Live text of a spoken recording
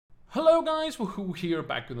Hello guys, Wahoo here,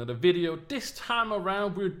 back with another video. This time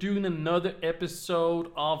around we're doing another episode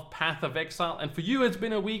of Path of Exile, and for you it's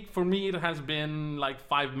been a week. For me it has been like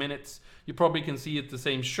 5 minutes. You probably can see it's the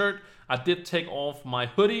same shirt. I did take off my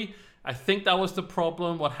hoodie. I think that was the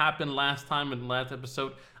problem. What happened last time in the last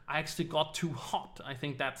episode, I actually got too hot. I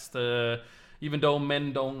think that's the... Even though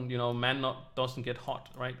men don't, doesn't get hot,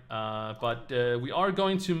 right? But we are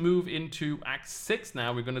going to move into Act 6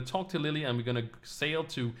 now. We're going to talk to Lily and we're going to sail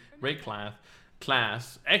to Ray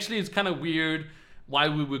class. Actually, it's kind of weird why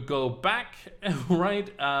we would go back,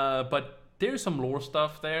 right? But there's some lore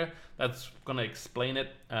stuff there that's going to explain it.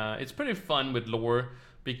 It's pretty fun with lore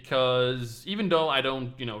because even though I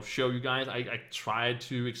don't, show you guys, I try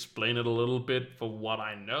to explain it a little bit for what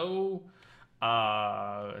I know.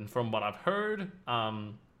 And from what I've heard,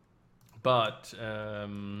 oh,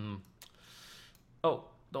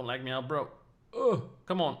 don't lag me out, bro. Oh,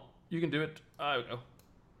 come on, you can do it. There we go.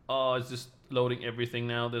 Oh, it's just loading everything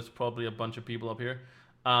now. There's probably a bunch of people up here.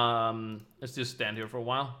 Let's just stand here for a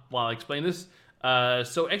while I explain this.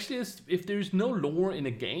 So actually, if there's no lore in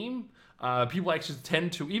a game, people actually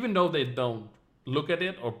tend to, even though they don't look at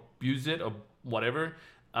it or use it or whatever,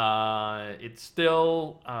 it's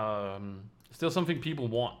still something people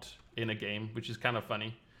want in a game, which is kind of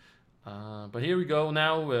funny. But here we go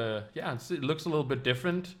now. Yeah, it looks a little bit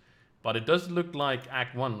different, but it does look like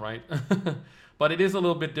Act 1, right? But it is a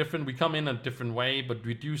little bit different. We come in a different way, but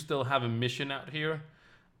we do still have a mission out here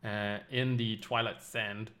in the Twilight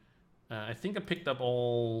Sand. I think I picked up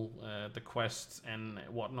all the quests and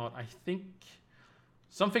whatnot. I think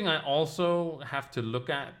something I also have to look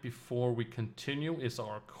at before we continue is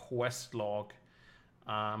our quest log.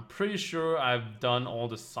 I'm pretty sure I've done all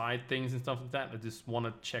the side things and stuff like that. I just want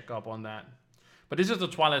to check up on that. But this is the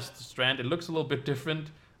Twilight Strand. It looks a little bit different.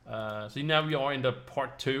 So now we are in the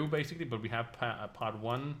part 2 basically, but we have part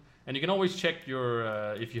 1. And you can always check your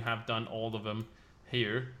if you have done all of them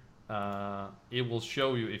here. It will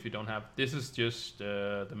show you if you don't have. This is just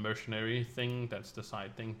the mercenary thing. That's the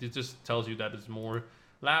side thing. This just tells you that it's more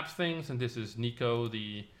lab things, and this is Nico,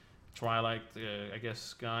 the Twilight, I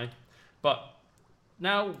guess, guy. But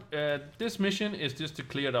now, this mission is just to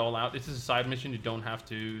clear it all out. This is a side mission. You don't have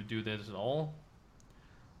to do this at all.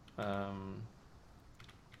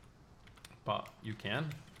 But you can.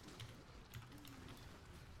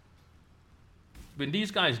 When these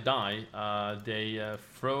guys die, they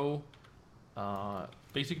throw...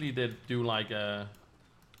 basically, they do like a...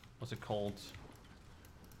 What's it called?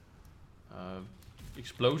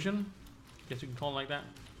 Explosion? I guess you can call it like that.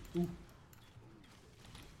 Ooh.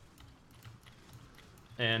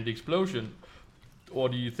 And the explosion, or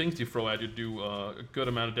the things you throw at you, do a good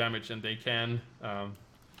amount of damage, and they can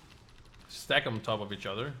stack on top of each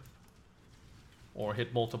other or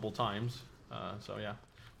hit multiple times. So yeah,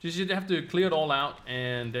 you have to clear it all out,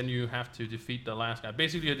 and then you have to defeat the last guy.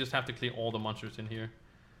 Basically, you just have to clear all the monsters in here.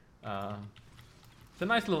 It's a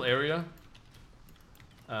nice little area.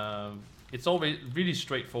 It's always really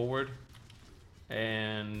straightforward,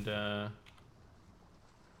 and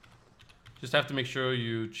just have to make sure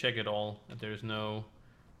you check it all, that there's no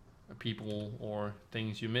people or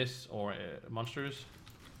things you miss, or monsters.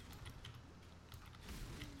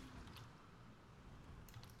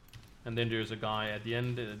 And then there's a guy at the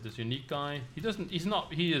end, this unique guy.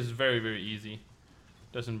 He is very, very easy.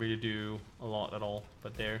 Doesn't really do a lot at all,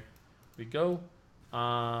 but there we go.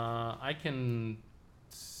 I can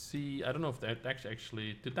see, I don't know if that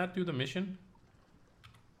actually, did that do the mission?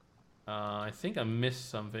 I think I missed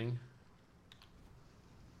something.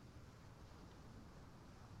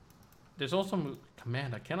 There's also a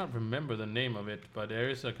command, I cannot remember the name of it, but there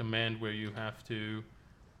is a command where you have to,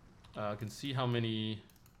 can see how many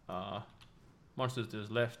monsters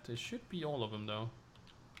there's left. It should be all of them though.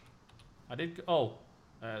 I did,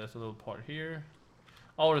 there's a little part here.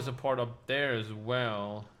 Oh, there's a part up there as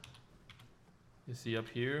well. You see up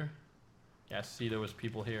here? Yeah, see there was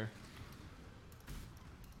people here.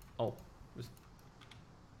 Oh, was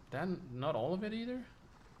that not all of it either?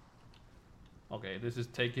 Okay, this is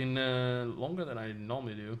taking longer than I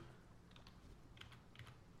normally do.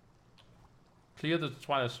 Clear the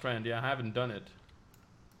Twilight Strand. Yeah, I haven't done it.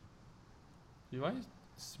 Do I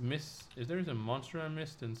miss? Is there a monster I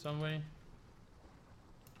missed in some way?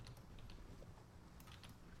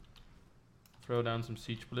 Throw down some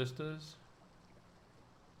siege ballistas.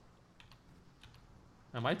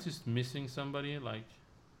 Am I just missing somebody? Like,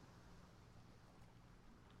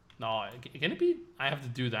 no, can it be? I have to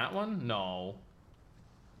do that one? No.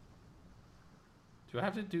 Do I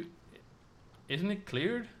have to do? Isn't it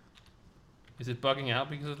cleared? Is it bugging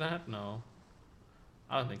out because of that? No.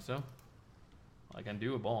 I don't think so. I can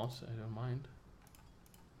do a boss, I don't mind.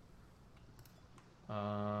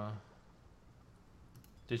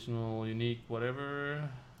 Additional, unique, whatever.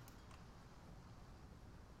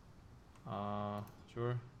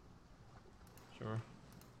 Sure. Sure.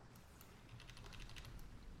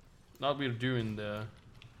 Now we're doing the...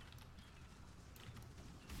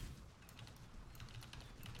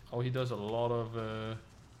 Oh, he does a lot of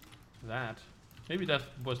that. Maybe that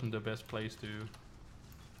wasn't the best place to...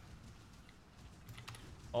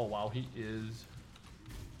 Oh wow, he is...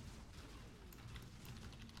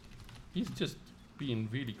 He's just being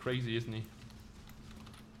really crazy, isn't he?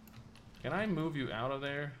 Can I move you out of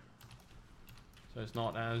there? So it's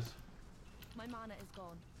not as... My mana is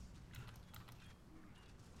gone.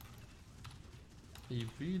 He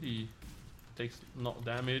really takes not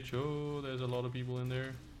damage. Oh, there's a lot of people in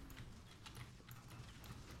there.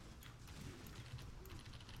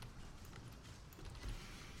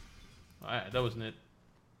 Alright, that wasn't it.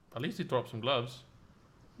 At least he dropped some gloves.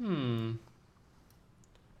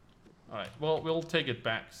 Alright, well, we'll take it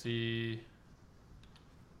back. See...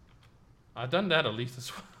 I've done that at least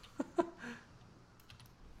as well.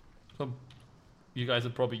 So, you guys are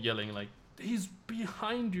probably yelling like, he's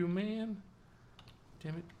behind you, man.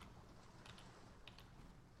 Damn it.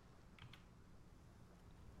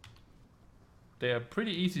 They are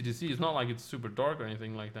pretty easy to see. It's not like it's super dark or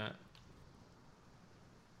anything like that.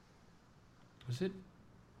 Was it?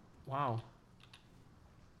 Wow.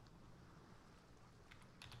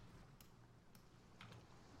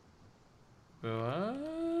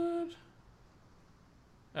 What?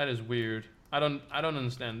 That is weird. I don't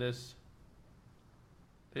understand this.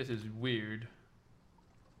 This is weird.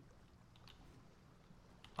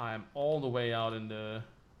 I am all the way out in the...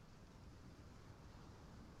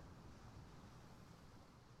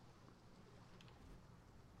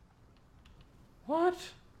 What?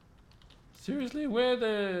 Seriously? Where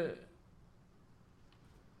the...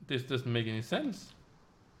 This doesn't make any sense.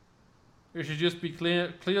 You should just be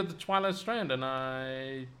clear the Twilight Strand, and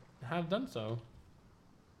I have done so.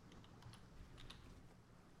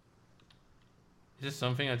 Is this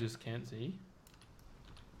something I just can't see?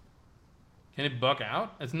 Can it bug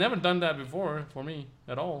out? It's never done that before for me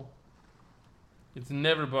at all. It's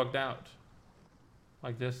never bugged out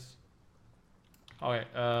like this. Okay,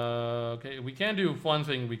 okay. We can do one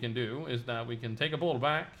thing. We can do is that we can take a ball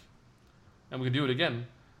back, and we can do it again.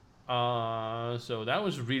 So that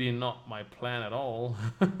was really not my plan at all.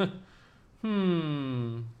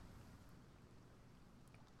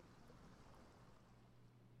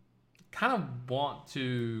 Kind of want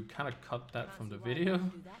to kind of cut that from the video,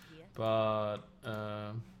 but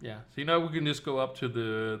yeah. So we can just go up to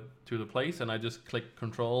the place, and I just click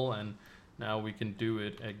control, and now we can do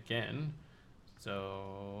it again.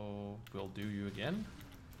 So we'll do you again.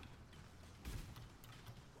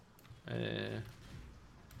 It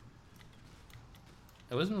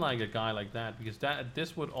wasn't like a guy like that, because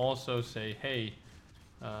this would also say, hey,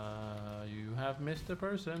 you have missed a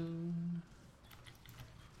person.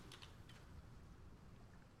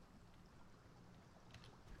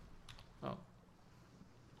 Oh.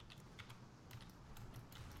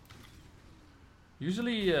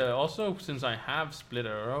 Usually, also, since I have split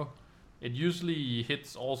arrow, it usually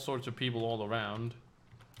hits all sorts of people all around.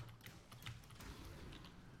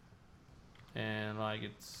 And like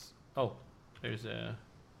it's... Oh, there's a...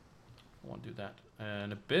 I won't do that.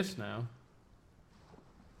 An abyss now.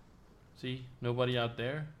 See? Nobody out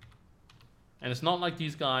there. And it's not like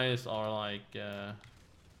these guys are like...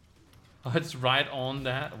 Oh, it's right on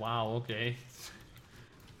that? Wow, okay.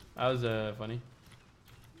 That was funny.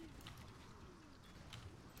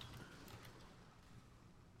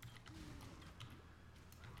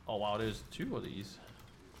 Oh wow, there's two of these.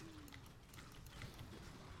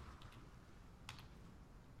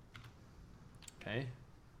 Okay.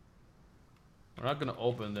 We're not gonna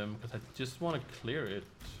open them because I just want to clear it.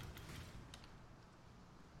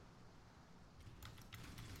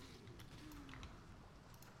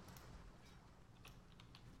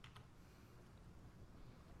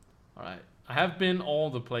 Alright. I have been all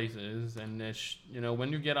the places, and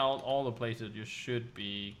when you get out all the places, you should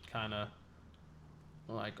be kind of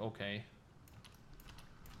like, okay.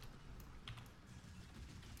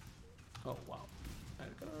 Oh wow.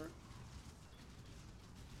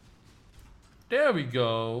 There we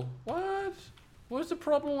go. What? What was the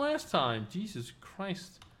problem last time? Jesus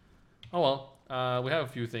Christ. Oh well. We have a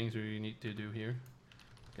few things we need to do here.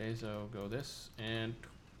 Okay, so go this and...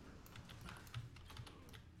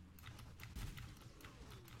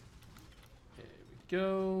 There we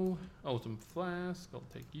go. Oh, some flask. I'll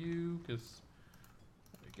take you, because...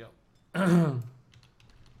 There we go.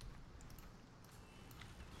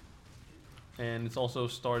 and it's also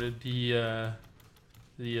started the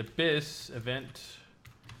Abyss event.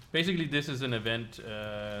 Basically, this is an event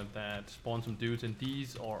that spawns some dudes, and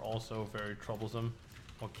these are also very troublesome,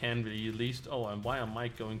 or can be at least. Oh, and why am I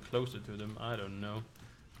going closer to them? I don't know.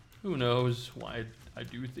 Who knows why I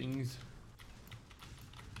do things?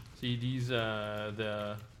 See, these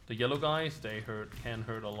the yellow guys, they can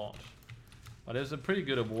hurt a lot, but there's a pretty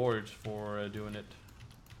good award for doing it.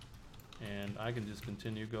 And I can just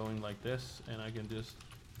continue going like this, and I can just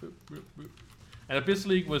boop, boop, boop. And Abyss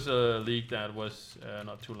League was a league that was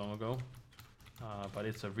not too long ago, but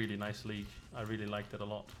it's a really nice league. I really liked it a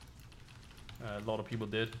lot. A lot of people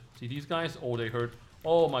did. See these guys? Oh, they hurt.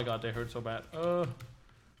 Oh my god, they hurt so bad.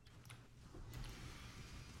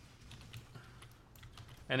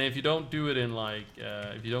 And if you don't do it in like,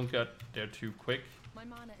 if you don't get there too quick, My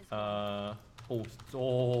mana is gone.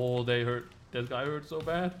 oh, they hurt. This guy hurt so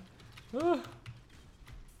bad.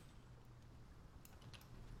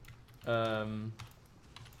 And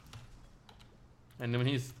when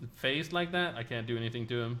he's phased like that, I can't do anything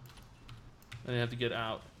to him. Then I have to get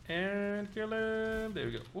out and kill him. There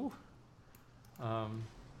we go. Ooh.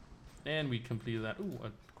 And we completed that. Ooh,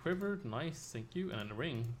 a quiver, nice, thank you, and a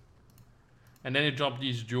ring. And then you drop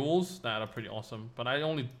these jewels that are pretty awesome, but I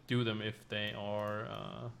only do them if they are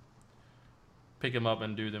pick them up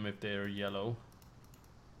and do them if they're yellow,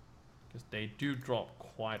 because they do drop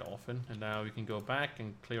quite often. And now we can go back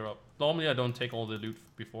and clear up. Normally I don't take all the loot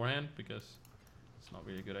beforehand because it's not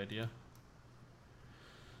really a good idea.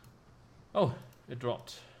 Oh, it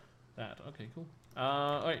dropped that. Okay, cool.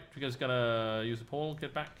 Alright, we just gotta use the pole,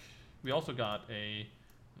 get back. We also got the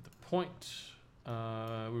point.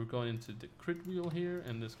 We're going into the crit wheel here,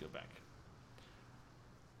 and let's go back.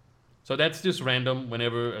 So that's just random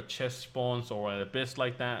whenever a chest spawns or an abyss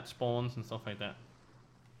like that spawns and stuff like that.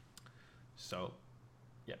 So,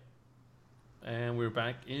 yeah. And we're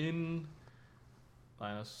back in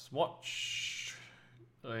Linus Watch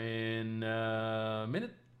in a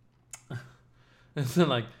minute. It's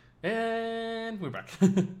like, and we're back.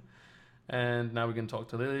 And now we can talk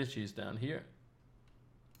to Lily. She's down here.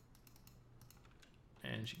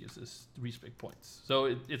 And she gives us respec points. So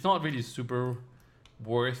it's not really super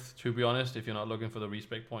worth, to be honest, if you're not looking for the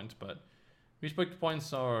respec points, but respec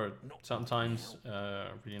points are sometimes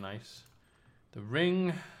really nice. The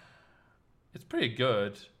ring, it's pretty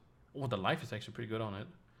good. Oh, the life is actually pretty good on it.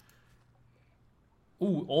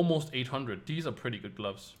 Ooh, almost 800. These are pretty good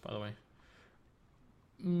gloves, by the way.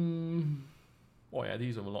 Oh yeah,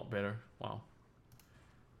 these are a lot better. Wow.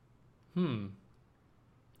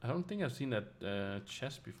 I don't think I've seen that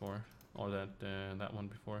chest before, or that one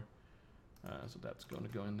before. So that's going to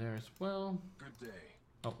go in there as well. Good day.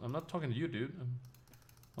 Oh, I'm not talking to you, dude. I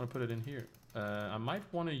want to put it in here. I might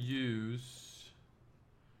want to use.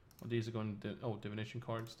 Well, these are going to. Oh, divination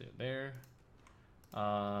cards. They're there.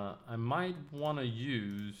 I might want to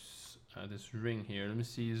use this ring here. Let me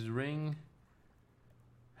see. This ring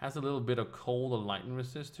has a little bit of cold and lightning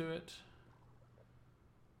resist to it.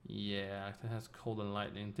 Yeah, it has cold and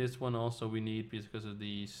lightning. This one also we need because of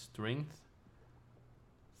the strength.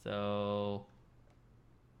 So,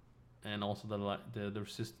 and also the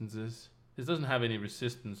resistances. This doesn't have any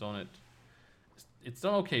resistance on it. It's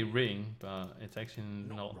an okay ring, but it's actually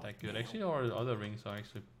not that good. Actually, our other rings are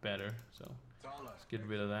actually better. So let's get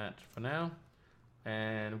rid of that for now.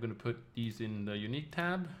 And we're gonna put these in the unique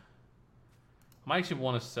tab. I might actually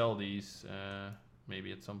want to sell these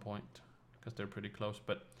maybe at some point, because they're pretty close.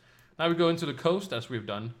 But now we go into the coast, as we've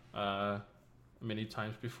done many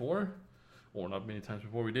times before, or not many times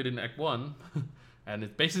before. We did in Act 1. And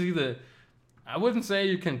it's basically I wouldn't say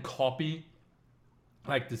you can copy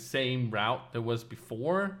like the same route there was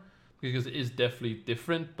before, because it is definitely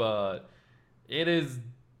different, but it is,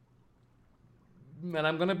 and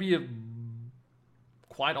I'm gonna be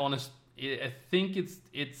quite honest, I think it's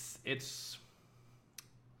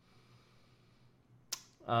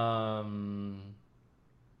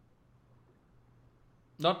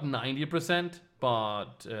not 90%,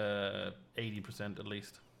 but 80% at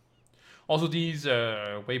least. Also, these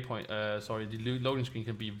the loading screen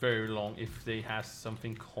can be very long if they has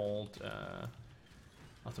something called I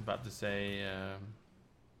was about to say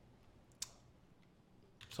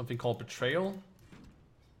something called betrayal.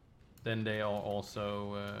 Then they are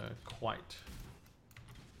also quite.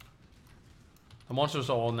 The monsters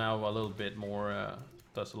are all now a little bit more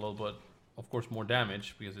does a little bit, of course, more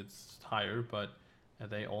damage because it's higher, but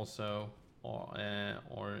they also are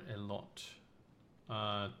a lot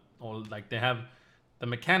or like they have the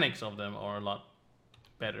mechanics of them are a lot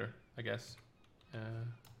better, I guess.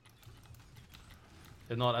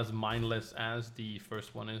 They're not as mindless as the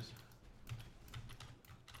first one is.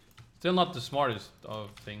 Still not the smartest of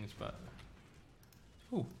things, but...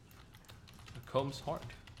 Ooh. A Comb's heart.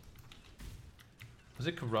 Was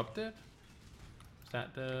it corrupted? Is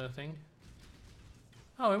that the thing?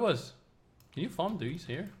 Oh, it was. Can you farm these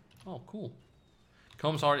here? Oh, cool.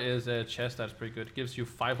 Comb's heart is a chest that's pretty good. It gives you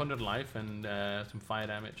 500 life and some fire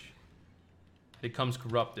damage. It comes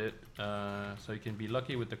corrupted, so you can be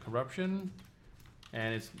lucky with the corruption.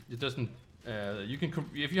 And it doesn't... you can...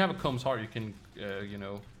 If you have a Comb's heart, you can, you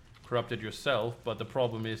know, corrupt it yourself. But the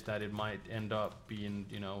problem is that it might end up being,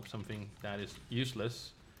 you know, something that is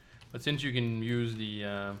useless. But since you can use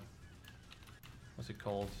the... what's it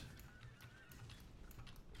called?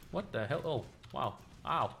 What the hell? Oh, wow.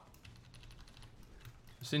 Ow.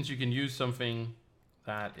 Since you can use something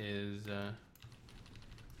that is...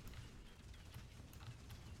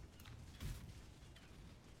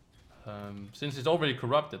 since it's already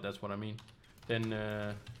corrupted, that's what I mean. Then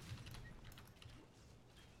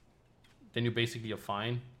you basically are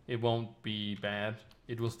fine. It won't be bad.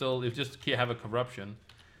 It will still... It just have a corruption.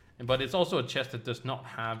 But it's also a chest that does not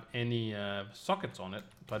have any sockets on it,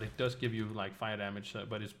 but it does give you like fire damage.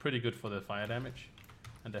 But it's pretty good for the fire damage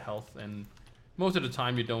and the health. And most of the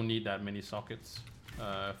time, you don't need that many sockets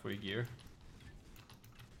for your gear.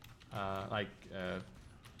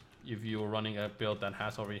 If you're running a build that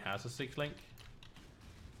already has a 6-link,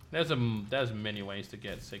 there's many ways to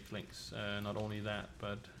get 6 links. Not only that,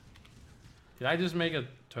 but did I just make a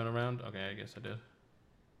turnaround? Okay, I guess I did.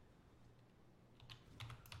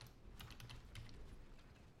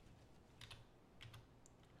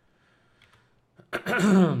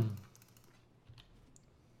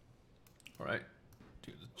 Alright,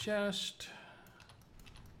 do the chest.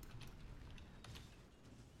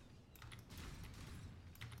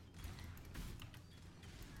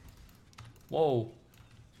 Whoa.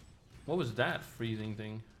 What was that freezing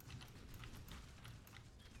thing?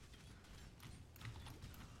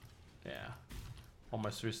 Yeah. All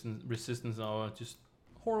my resistance are just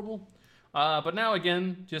horrible. But now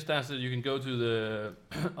again, just as you can go to the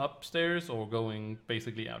upstairs or going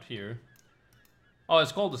basically out here. Oh,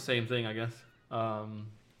 it's called the same thing, I guess.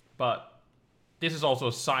 But this is also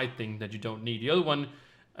a side thing that you don't need. The other one,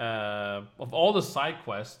 of all the side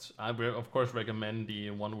quests, I will of course recommend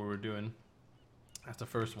the one we were doing. That's the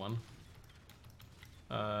first one.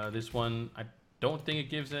 This one, I don't think it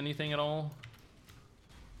gives anything at all.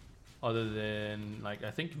 Other than, like, I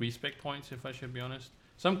think respect points, if I should be honest.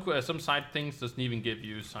 Some side things doesn't even give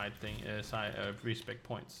you respect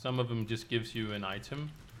points. Some of them just gives you an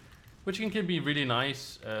item, which can be really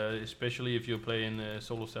nice, especially if you're playing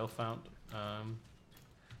solo self-found.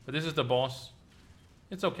 But this is the boss.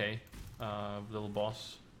 It's okay, little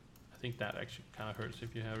boss. I think that actually kind of hurts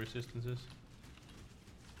if you have resistances.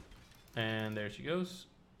 And there she goes.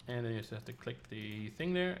 And then you just have to click the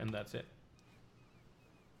thing there, and that's it.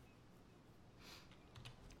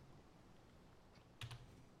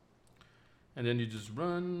 And then you just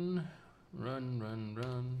run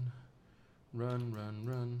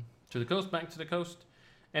to the coast, back to the coast.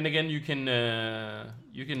 And again, you can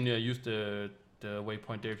use the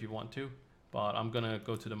waypoint there if you want to, but I'm gonna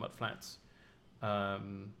go to the mud flats. They're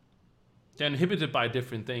inhibited by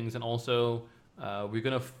different things, and also we're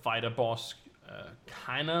gonna fight a boss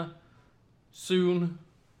kinda soon.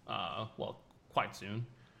 Well, quite soon.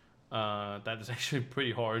 That is actually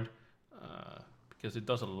pretty hard. Because it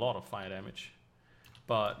does a lot of fire damage.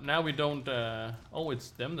 But now we don't... oh,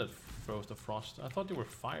 it's them that throws the frost. I thought they were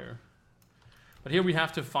fire. But here we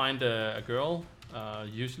have to find a girl.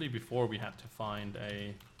 Usually before we had to find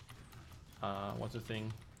a... what's the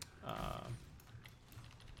thing?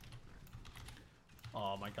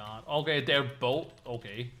 Oh my god. Okay, they're both...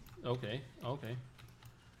 Okay.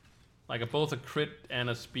 Like both a crit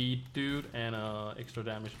and a speed dude and a extra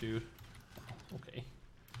damage dude. Okay.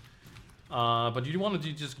 But you want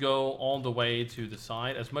to just go all the way to the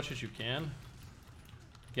side as much as you can.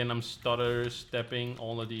 Again, I'm stutter stepping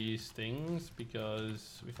all of these things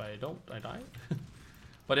because if I don't, I die.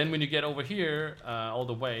 But then when you get over here all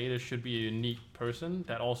the way, there should be a unique person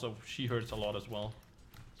that also, she hurts a lot as well.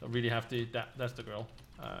 So really have to, that's the girl.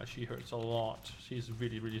 She hurts a lot. She's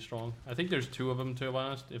really strong. I think there's 2 of them, to be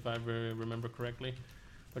honest, if I remember correctly.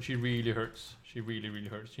 But she really hurts. She really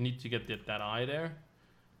hurts. You need to get that eye there.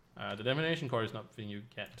 The divination card is not the thing you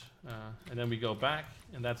get. And then we go back,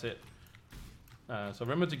 and that's it. So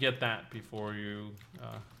remember to get that before you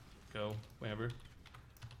go wherever.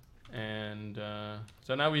 And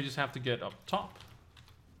so now we just have to get up top.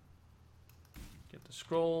 Get the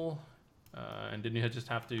scroll. And then you just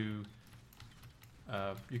have to...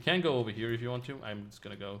 you can go over here if you want to. I'm just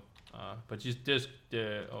going to go But just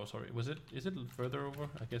oh sorry, is it further over?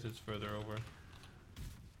 I guess it's further over.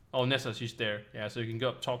 Oh, Nessa, she's there. Yeah, so you can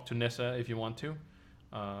go talk to Nessa if you want to.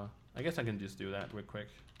 I guess I can just do that real quick.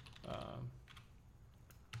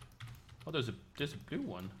 Oh, there's a blue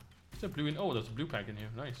one. There's a blue in. Oh, there's a blue pack in here.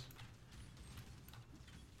 Nice.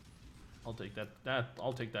 I'll take that.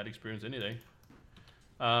 I'll take that experience any day.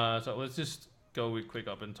 So let's just go quick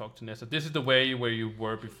up and talk to Nessa. This is the way where you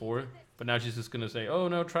were before, but now she's just gonna say, "Oh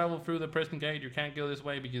no, travel through the prison gate. You can't go this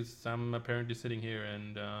way because I'm apparently sitting here."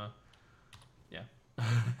 And yeah,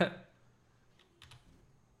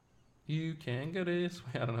 you can go this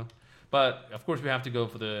way. I don't know, but of course we have to go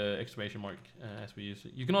for the exclamation mark as we use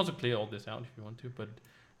it. You can also clear all this out if you want to, but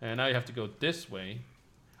now you have to go this way.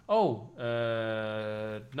 Oh,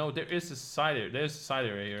 no, there is a side area. There's a side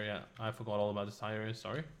area here. Yeah, I forgot all about the side area.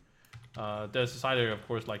 Sorry. There's a side area, of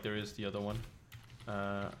course, like there is the other one.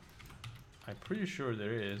 I'm pretty sure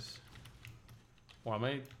there is. Or am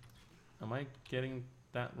I getting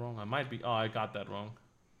that wrong? I might be. Oh, I got that wrong.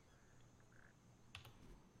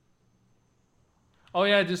 Oh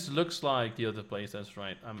yeah, this looks like the other place. That's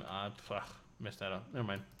right. I messed that up. Never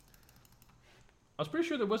mind. I was pretty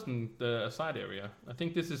sure there wasn't a side area. I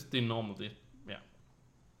think this is the normal. Yeah.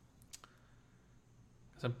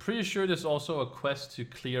 So I'm pretty sure there's also a quest to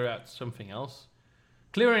clear out something else.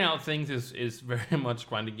 Clearing out things is very much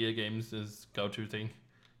grinding gear games' go-to thing.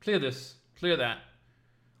 Clear this, clear that.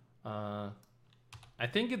 I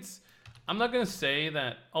think it's. I'm not gonna say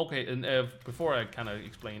that. Okay, and before I kind of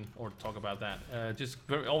explain or talk about that, just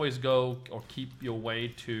always go or keep your way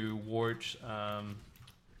towards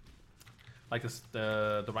like this,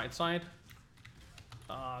 the right side.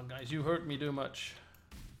 Guys, you hurt me too much.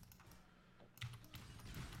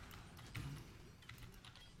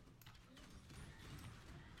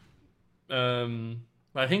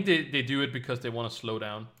 But I think they do it because they want to slow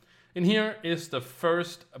down. In here is the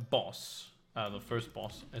first boss. The first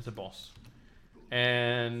boss is a boss.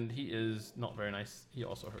 And he is not very nice. He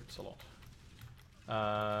also hurts a lot.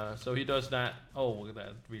 So he does that. Oh, look at that.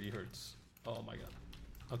 It really hurts. Oh my god.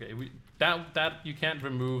 Okay, that you can't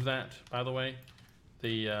remove that, by the way.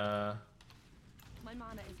 The my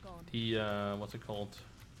mana is gone. The what's it called?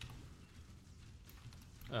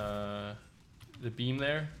 The beam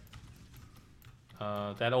there.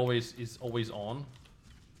 That is always on.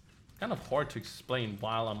 Kind of hard to explain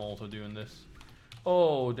while I'm also doing this.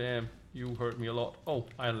 Oh damn, you hurt me a lot. Oh,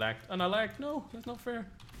 I lagged. And I lagged. No, that's not fair.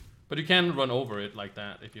 But you can run over it like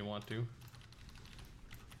that if you want to.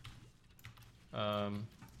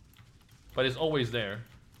 But it's always there.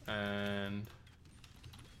 And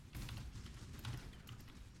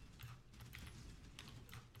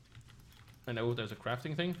I know there's a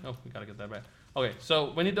crafting thing. Oh, we gotta get that back. Okay,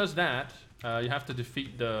 so when he does that, you have to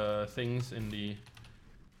defeat the things in the...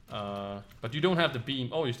 but you don't have the beam.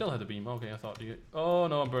 Oh, you still have the beam. Okay, I thought you... Oh,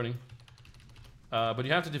 no, I'm burning. But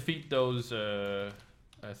you have to defeat those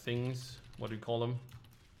things. What do you call them?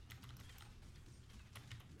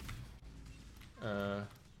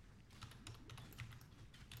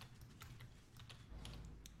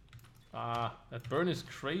 That burn is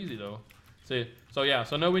crazy, though. So yeah,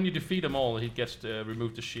 so now when you defeat them all, he gets to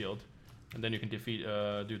remove the shield. And then you can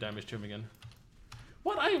do damage to him again.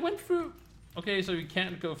 What? I went through... Okay, so you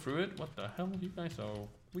can't go through it? What the hell? You guys are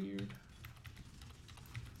weird.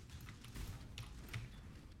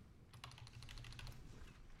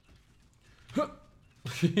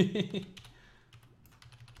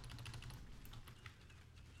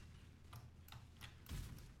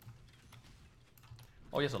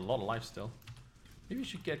 Oh, he has a lot of life still. Maybe we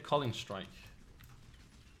should get Calling Strike.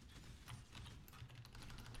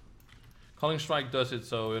 Calling Strike does it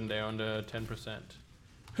so in there on the 10%.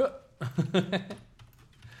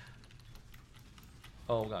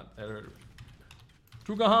 Oh god, that hurt.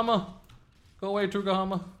 Trugahama! Go away,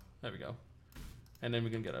 Trugahama! There we go. And then we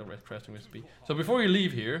can get a crafting recipe. So before you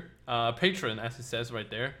leave here, patron, as it says right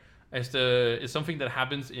there, is something that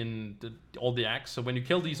happens in all the acts. So when you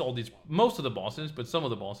kill most of the bosses, but some of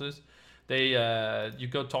the bosses, you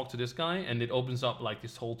go talk to this guy, and it opens up like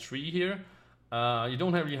this whole tree here. You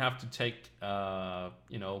don't really have to take,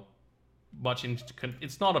 you know, much into...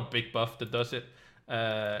 It's not a big buff that does it.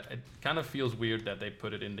 It kind of feels weird that they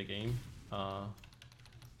put it in the game. I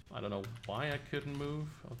don't know why I couldn't move.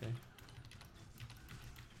 Okay.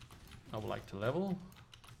 I would like to level.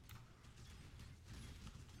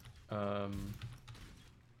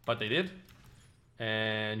 But they did.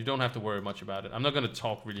 And you don't have to worry much about it. I'm not going to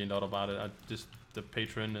talk really a lot about it. The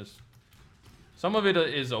patron is... Some of it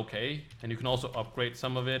is okay. And you can also upgrade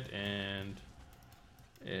some of it. And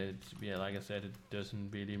Yeah, like I said, it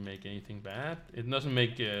doesn't really make anything bad. It doesn't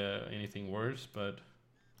make anything worse, but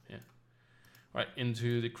yeah. Right,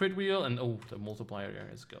 into the crit wheel, and oh, the multiplier there.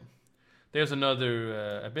 Let's go. There's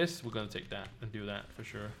another abyss. We're gonna take that and do that for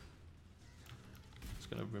sure. Just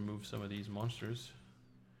gonna remove some of these monsters.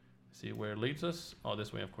 See where it leads us. Oh,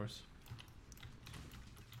 this way, of course.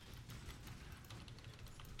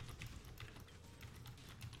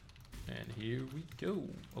 And here we go.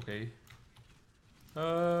 Okay.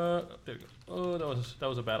 There we go. Oh, that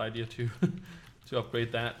was a bad idea to to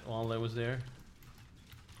upgrade that while I was there.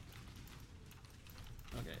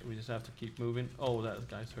 Okay, we just have to keep moving. Oh, that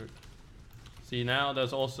guy's hurt. See, now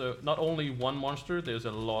there's also not only one monster, there's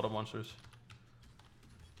a lot of monsters.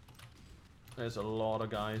 There's a lot of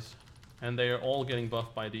guys. And they are all getting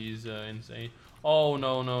buffed by these insane. Oh,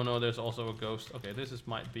 no, no, no, there's also a ghost. Okay, this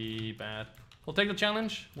might be bad. We'll take the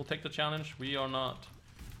challenge. We'll take the challenge. We are not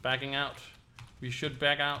backing out. We should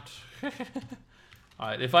back out.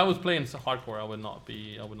 Alright, if I was playing hardcore, I would not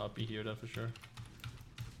be here, that's for sure.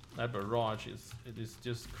 That barrage is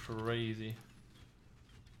just crazy.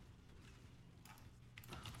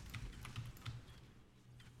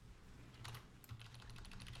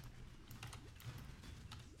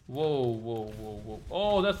 Whoa, whoa, whoa, whoa.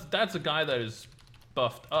 Oh, that's a guy that is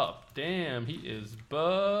buffed up. Damn, he is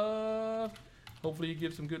buffed. Hopefully he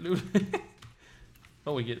gives some good loot.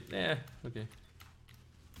 Oh, we get, yeah, okay.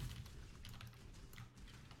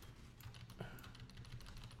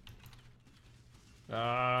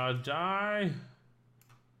 Die.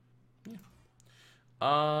 Yeah.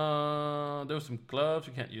 There was some gloves.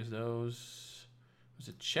 We can't use those. There's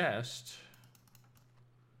a chest.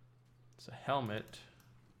 It's a helmet.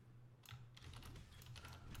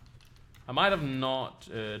 I might have not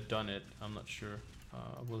done it. I'm not sure.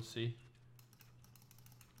 We'll see.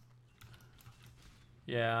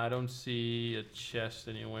 Yeah, I don't see a chest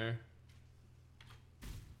anywhere.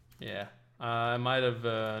 Yeah. I might have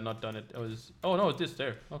not done it. It was. Oh no, it's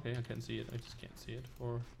there. Okay, I can see it. I just can't see it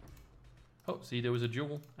for. Oh, see, there was a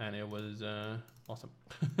jewel, and it was awesome.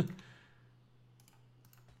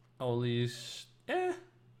 All these,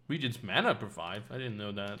 Regent's mana per 5. I didn't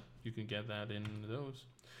know that you can get that in those.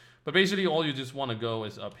 But basically, all you just want to go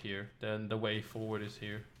is up here. Then the way forward is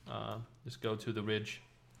here. Just go to the ridge,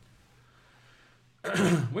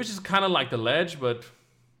 which is kind of like the ledge, but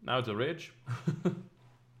now it's a ridge.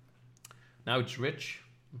 Now it's rich.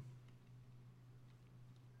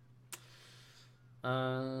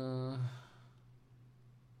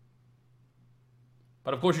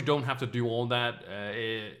 But of course you don't have to do all that.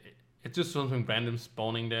 It's just something random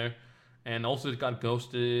spawning there. And also it got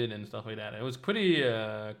ghosted and stuff like that. It was pretty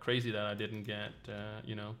crazy that I didn't get,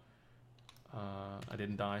 I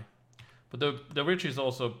didn't die. But the ridge is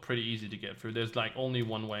also pretty easy to get through. There's like only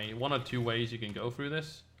one way, one or two ways you can go through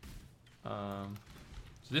this.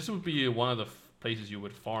 So this would be one of the places you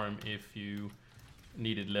would farm if you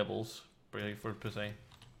needed levels, per se.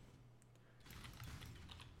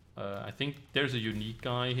 I think there's a unique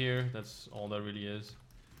guy here. That's all there really is.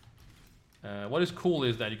 What is cool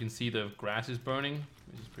is that you can see the grass is burning,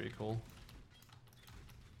 which is pretty cool.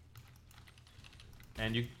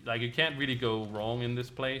 And you can't really go wrong in this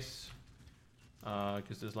place,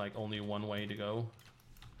 because there's like only one way to go,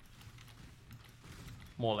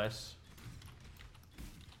 more or less.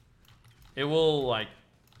 It will like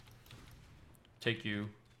take you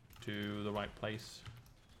to the right place.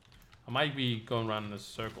 I might be going around in a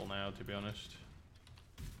circle now, to be honest.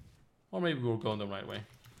 Or maybe we're going the right way.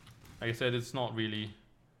 Like I said, it's not really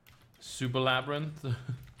super labyrinth. And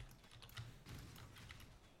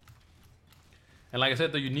like I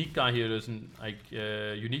said, the unique guy here doesn't, like,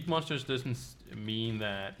 unique monsters doesn't mean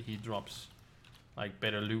that he drops like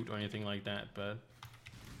better loot or anything like that, but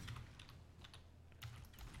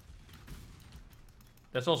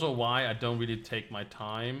that's also why I don't really take my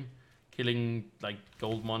time killing like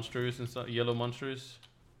gold monsters and stuff, yellow monsters.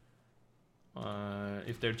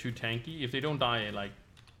 If they're too tanky, if they don't die like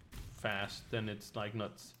fast, then it's like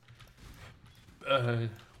nuts.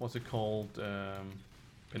 What's it called?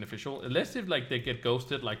 Beneficial. Unless if like they get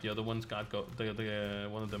ghosted, like the other ones got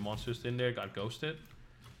one of the monsters in there got ghosted.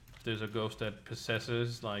 If there's a ghost that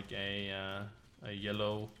possesses like a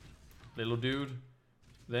yellow little dude,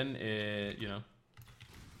 then you know.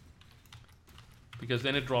 Because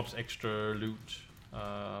then it drops extra loot,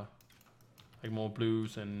 like more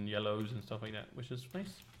blues and yellows and stuff like that, which is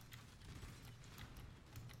nice.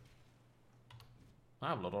 I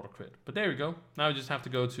have a lot of crit, but there we go. Now we just have to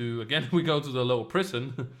go to, again, we go to the lower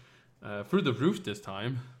prison, through the roof this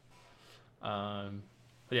time. But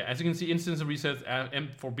yeah, as you can see, instance resets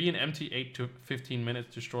for being empty 8 to 15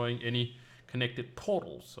 minutes, destroying any connected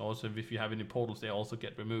portals. Also, if you have any portals, they also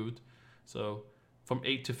get removed. So from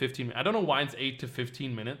 8 to 15. I don't know why it's 8 to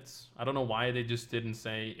 15 minutes. I don't know why they just didn't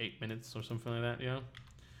say 8 minutes or something like that, you know.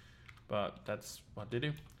 But that's what they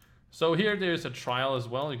do. So here there's a trial as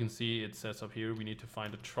well. You can see it says up here we need to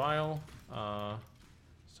find a trial.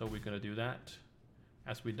 So we're gonna do that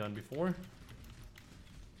as we've done before.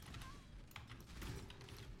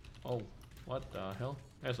 Oh, what the hell?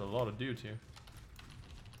 There's a lot of dudes here.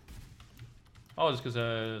 Oh, it's because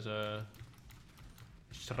there's a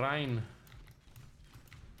shrine.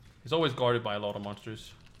 It's always guarded by a lot of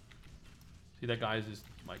monsters. See, that guy's just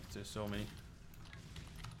like, there's so many.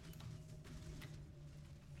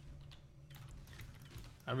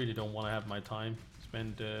 I really don't want to have my time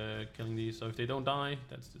spent killing these. So if they don't die,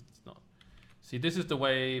 it's not. See, this is the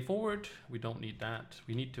way forward. We don't need that.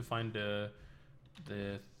 We need to find the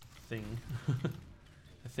thing,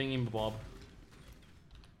 the thingy-bob,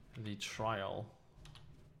 the trial.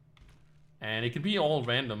 And it could be all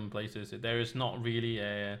random places. There is not really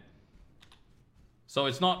a. So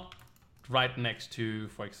it's not right next to,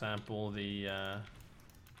 for example, the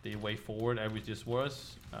way forward as it just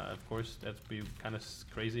was. Of course, that'd be kind of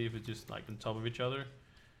crazy if it's just like on top of each other.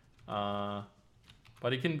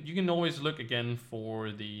 But you can always look again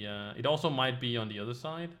for the. It also might be on the other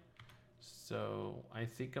side. So I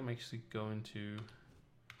think I'm actually going to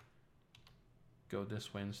go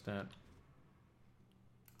this way instead.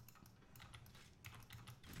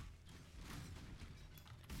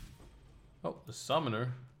 Oh, the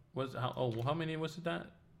summoner was how? Oh, how many was it that?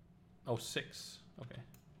 Oh, 6. Okay.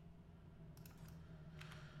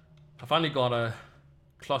 I finally got a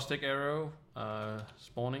cluster arrow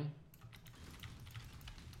spawning.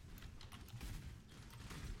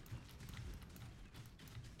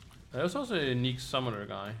 There's also a unique summoner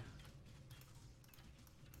guy.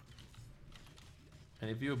 And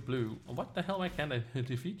if you're blue, what the hell? Why can't I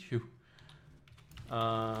defeat you?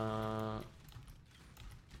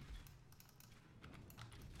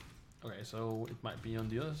 Okay, so it might be on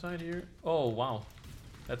the other side here. Oh, wow.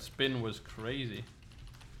 That spin was crazy.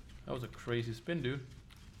 That was a crazy spin, dude.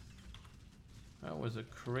 That was a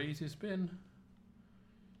crazy spin.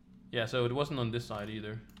 Yeah, so it wasn't on this side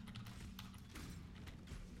either.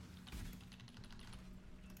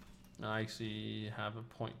 I actually have a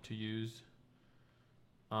point to use.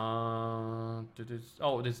 Oh,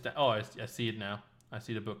 I see it now. I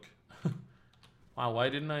see the book. Wow, why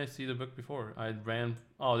didn't I see the book before? I ran.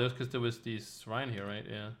 Oh, that's because there was this shrine here, right?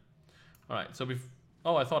 Yeah. All right. So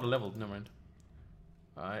oh, I thought I leveled. Never mind.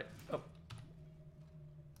 All right. Up.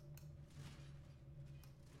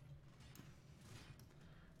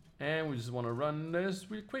 And we just want to run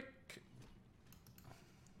this real quick.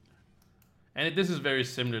 And this is very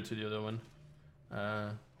similar to the other one.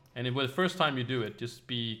 And the first time you do it, just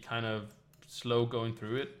be kind of slow going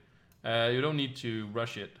through it. You don't need to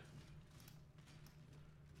rush it.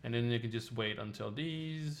 And then you can just wait until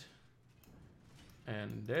these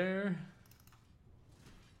and there.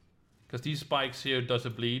 Because these spikes here does a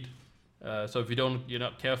bleed. So if you're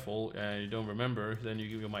not careful and you don't remember, then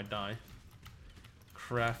you might die.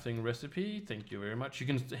 Crafting recipe, thank you very much. You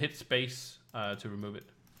can hit space to remove it.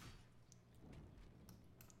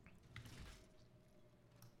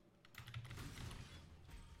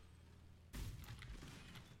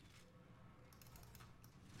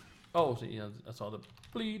 Oh, so yeah, I saw the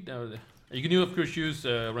bleed. You can, of course,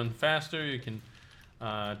 run faster. You can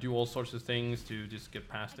do all sorts of things to just get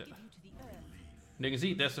past it. And you can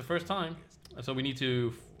see that's the first time. So we need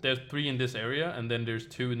to. There's 3 in this area, and then there's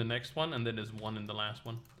 2 in the next one, and then there's 1 in the last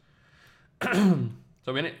one.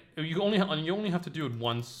 So you only have to do it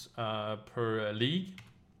once per league.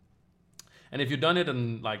 And if you've done it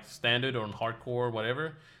in like standard or in hardcore or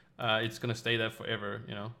whatever, it's gonna stay there forever.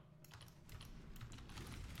 You know.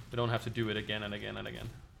 We don't have to do it again and again and again,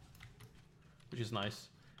 which is nice.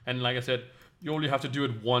 And like I said, you only have to do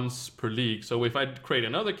it once per league. So if I create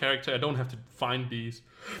another character, I don't have to find these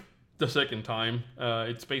the second time.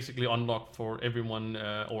 It's basically unlocked for everyone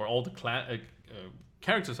or all the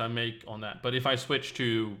characters I make on that. But if I switch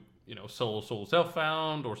to, you know, Soul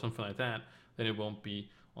Self-Found or something like that, then it won't be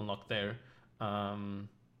unlocked there.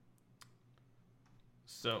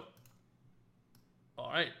 So. All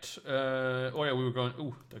right. Oh yeah, we were going.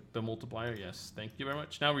 Ooh, the multiplier. Yes, thank you very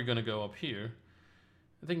much. Now we're gonna go up here.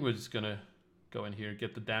 I think we're just gonna go in here,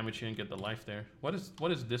 get the damage here, and get the life there. What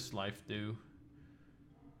does this life do?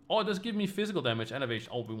 Oh, it does give me physical damage and evasion.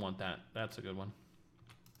 Oh, we want that. That's a good one.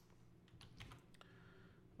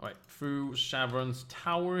 All right, through Shavron's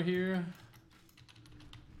tower here.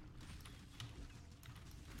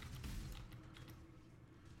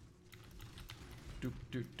 Doop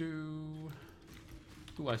Ooh,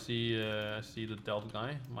 I see the Delta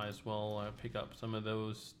guy. Might as well pick up some of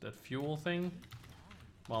that fuel thing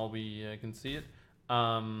while we can see it.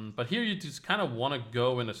 But here you just kind of want to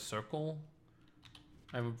go in a circle.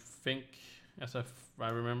 I think, as I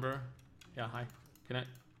remember. Yeah, hi. Can I?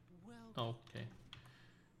 Oh, okay.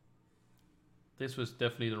 This was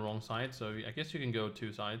definitely the wrong side, so I guess you can go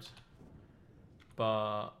 2 sides.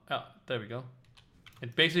 But there we go.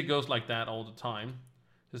 It basically goes like that all the time.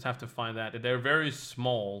 Just have to find that. They're very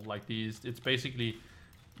small, like these. It's basically,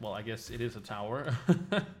 well, I guess it is a tower.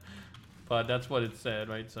 But that's what it said,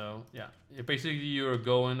 right? So, yeah. Basically, you're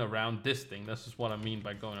going around this thing. That's just what I mean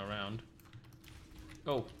by going around.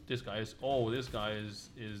 Oh, this guy is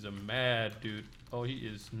a mad dude. Oh, he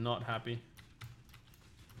is not happy.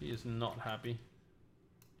 He is not happy.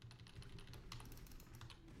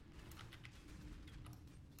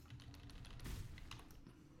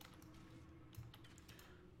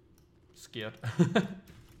 Scared.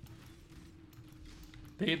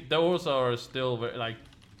 Those are still very, like,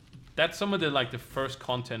 that's some of the the first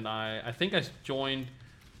content I think I joined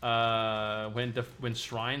when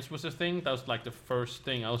shrines was a thing. That was like the first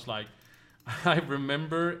thing. I was like, I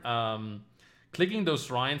remember clicking those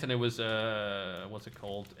shrines, and it was what's it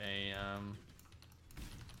called,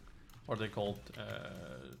 what are they called,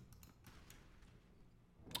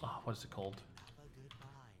 what is it called,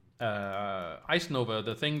 Ice Nova,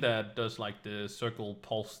 the thing that does like the circle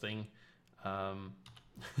pulse thing.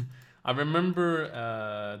 I remember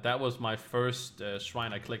that was my first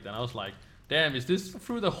shrine I clicked, and I was like, damn, is this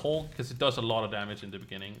through the whole, because it does a lot of damage in the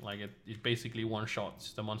beginning. Like it basically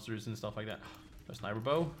one-shots the monsters and stuff like that. A sniper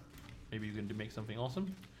bow. Maybe you can make something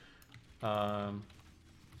awesome. But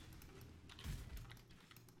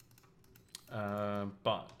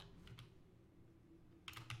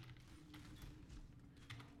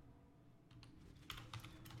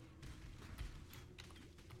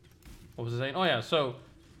what was I saying? Oh yeah, so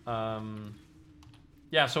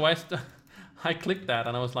yeah, so I clicked that,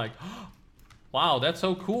 and I was like, wow, that's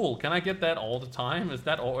so cool. Can I get that all the time? Is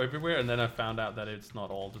that all everywhere? And then I found out that it's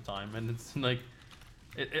not all the time, and it's like,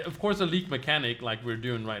 of course, the league mechanic, like we're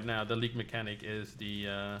doing right now, the league mechanic is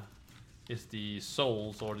the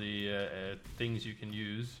souls, or the things you can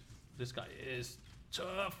use. This guy is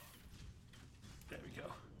tough. There we go.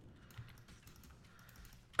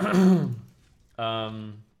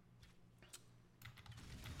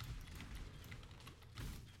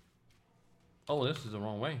 Oh, this is the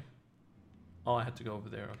wrong way. Oh, I had to go over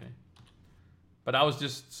there, okay. But I was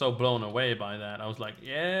just so blown away by that. I was like,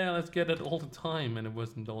 yeah, let's get it all the time. And it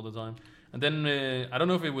wasn't all the time. And then, I don't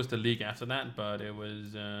know if it was the league after that, but it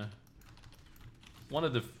was one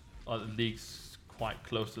of the leagues quite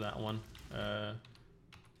close to that one.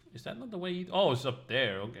 Is that not the way? Oh, it's up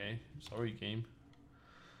there, okay. Sorry, game.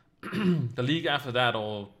 The league after that,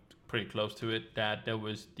 all pretty close to it. That there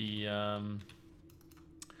was the...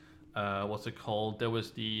 what's it called? There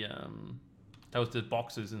was the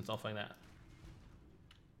boxes and stuff like that.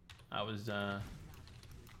 I was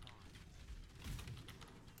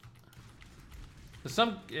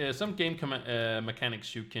some game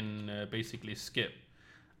mechanics you can basically skip.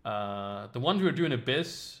 The ones we were doing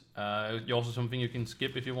Abyss, also something you can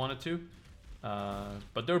skip if you wanted to.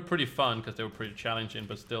 But they were pretty fun because they were pretty challenging,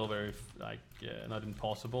 but still very not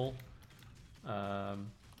impossible.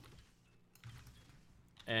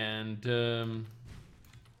 And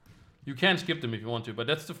you can skip them if you want to, but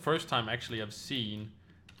that's the first time actually I've seen.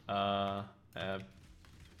 Oh,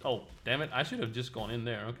 damn it! I should have just gone in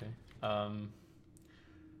there. Okay.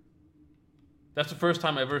 That's the first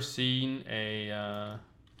time I've ever seen a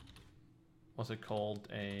what's it called?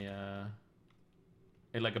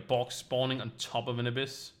 Like a box spawning on top of an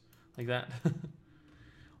abyss, like that.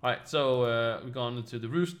 All right, so we've gone into the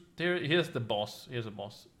roost. Here's the boss. Here's a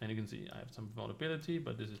boss, and you can see I have some vulnerability,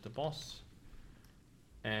 but this is the boss.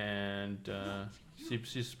 And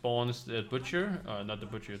she spawns the butcher, not the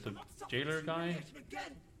butcher, the jailer guy.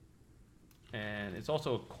 And it's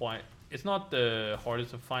also quite. It's not the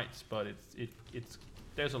hardest of fights, but it's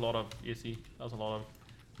there's a lot of there's a lot of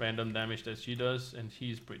random damage that she does, and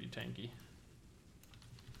he's pretty tanky.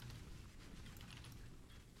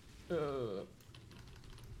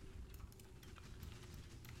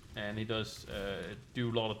 And he does do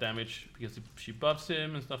a lot of damage because she buffs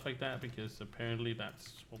him and stuff like that, because apparently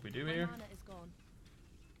that's what we do here. My mana is gone.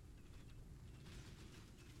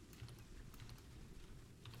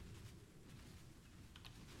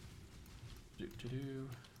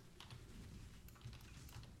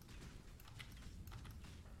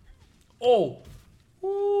 Oh!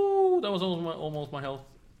 Ooh, that was almost my health.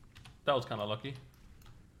 That was kind of lucky.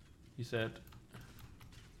 He said.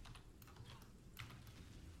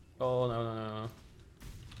 Oh, no, no, no, no.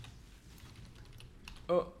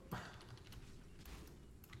 Oh.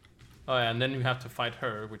 Oh, yeah, and then we have to fight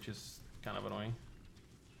her, which is kind of annoying.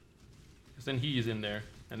 Because then he is in there,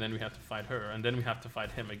 and then we have to fight her, and then we have to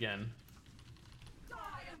fight him again. Die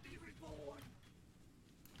and be reborn.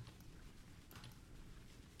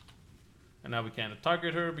 And now we can't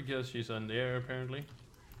target her because she's in the air, apparently.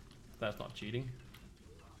 That's not cheating.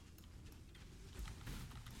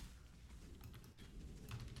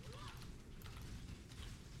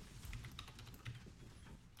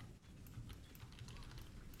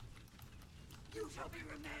 You shall be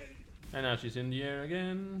remade. And now she's in the air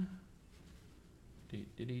again.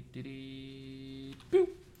 Boop.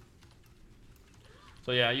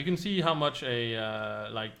 So yeah, you can see how much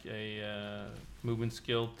a movement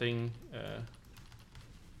skill thing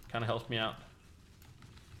kind of helps me out.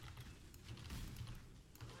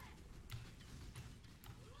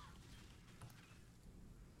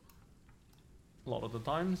 A lot of the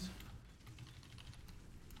times.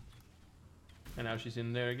 And now she's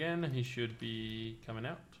in there again, and he should be coming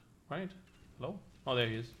out, right? Hello? Oh, there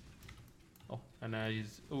he is. Oh, and now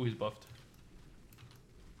he's buffed.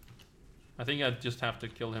 I think I just have to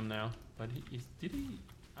kill him now. But did he?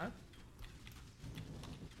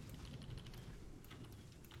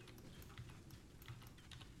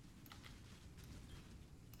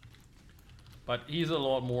 But he's a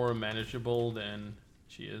lot more manageable than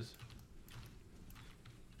she is.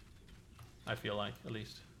 I feel like, at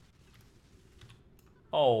least.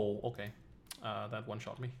 Oh, okay. That one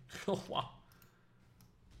shot me. Oh, wow.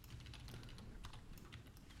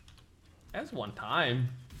 That's one time.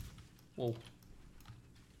 Whoa.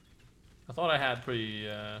 I thought I had pretty...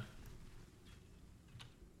 I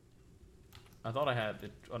thought I had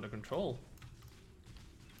it under control.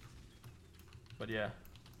 But yeah.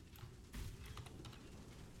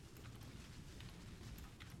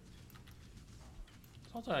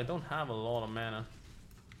 It's also I don't have a lot of mana.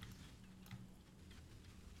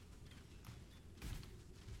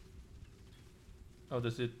 Oh,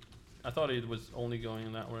 does it... I thought it was only going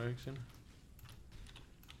in that direction.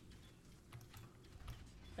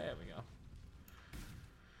 There we go.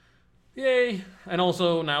 Yay! And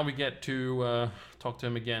also now we get to talk to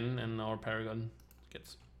him again, and our Paragon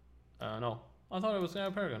gets... no. I thought it was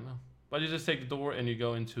our Paragon, no. But you just take the door and you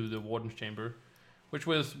go into the Warden's Chamber, which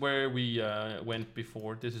was where we went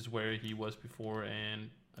before. This is where he was before, and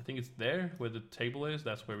I think it's there where the table is.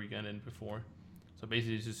 That's where we got in before. So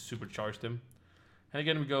basically just supercharged him. And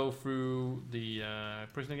again, we go through the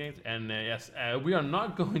prisoner gates, and yes, we are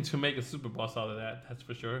not going to make a super boss out of that. That's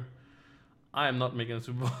for sure. I am not making a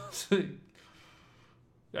super boss.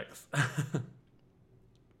 Yikes.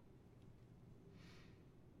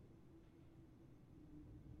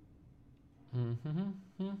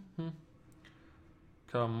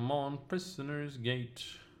 Come on, prisoner's gate.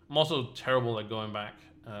 I'm also terrible at going back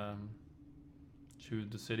to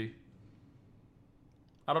the city.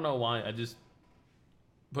 I don't know why. I just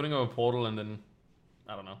putting up a portal and then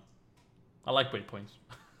I don't know. I like waypoints.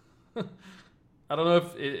 I don't know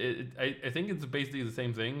if I think it's basically the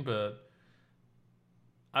same thing, but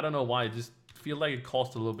I don't know why. I just feel like it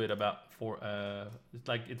costs a little bit it's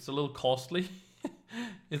like it's a little costly.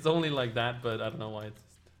 It's only like that, but I don't know why it's just...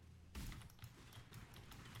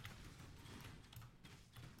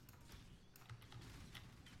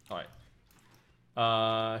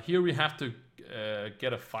 Alright. Here we have to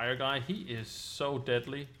get a fire guy. He is so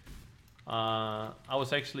deadly. I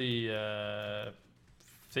was actually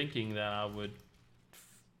thinking that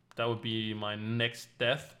that would be my next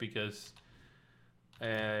death, because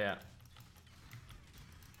yeah.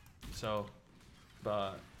 So,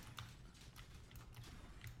 but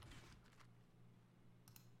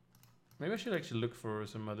maybe I should actually look for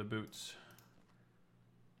some other boots.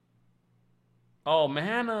 Oh,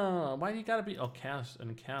 mana! Why do you gotta be... Oh, cast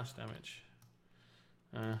damage.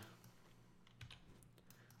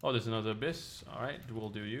 Oh, there's another abyss. Alright, we'll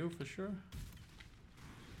do you for sure.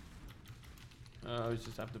 We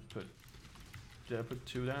just have to put... Did I put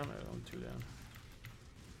 2 down? I don't 2 down.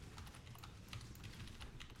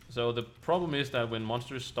 So the problem is that when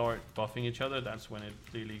monsters start buffing each other, that's when it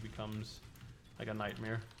really becomes like a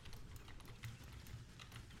nightmare.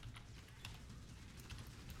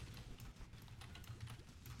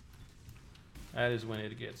 That is when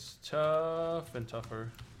it gets tough and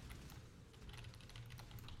tougher.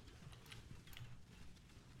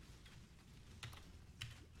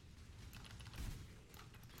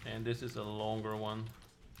 And this is a longer one.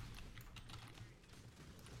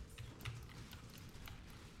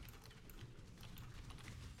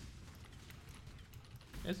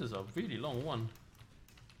 This is a really long one.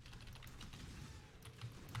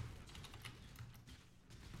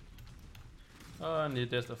 And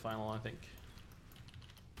there's the final, I think.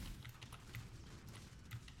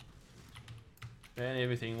 And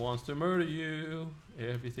everything wants to murder you.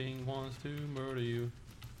 Everything wants to murder you.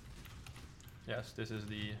 Yes, this is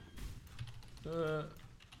the...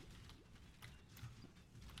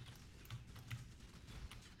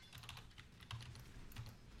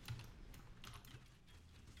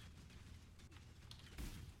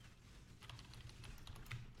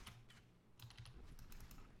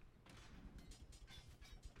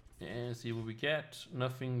 and see what we get.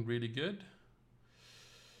 Nothing really good.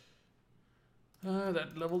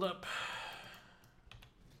 That leveled up.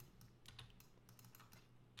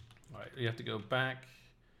 Alright, we have to go back.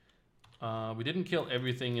 We didn't kill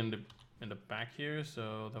everything in the back here,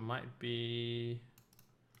 so there might be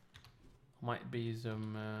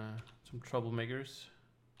some troublemakers.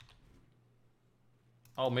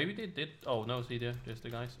 Oh, maybe they did. Oh no, see there's the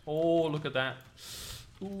guys. Oh, look at that.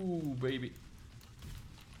 Ooh, baby.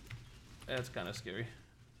 That's kind of scary.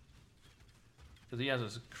 Because he has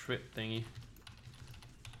a crit thingy.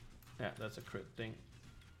 Yeah, that's a crit thing.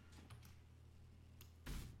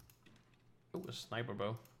 Oh, a sniper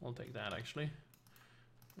bow. I'll take that actually.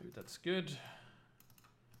 Maybe that's good.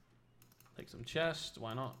 Take some chest.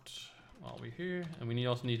 Why not? While we're here, and we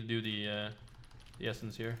also need to do the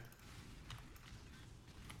essence here.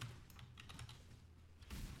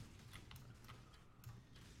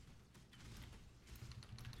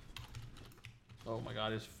 Oh my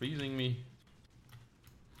god, it's freezing me.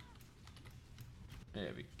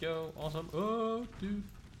 There we go. Awesome. Oh, dude.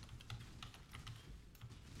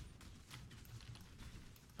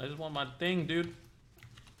 I just want my thing, dude.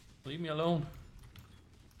 Leave me alone.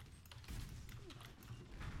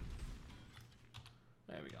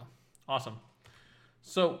 There we go. Awesome.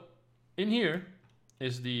 So, in here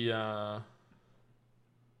is the...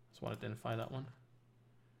 just want to identify that one.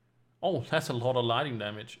 Oh, that's a lot of lighting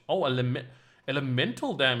damage. Oh,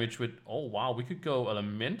 elemental damage with... Oh, wow. We could go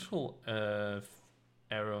elemental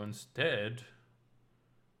arrow instead.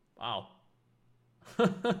 Wow.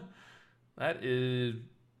 That is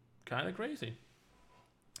kind of crazy.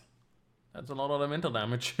 That's a lot of elemental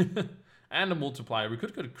damage. And a multiplier. We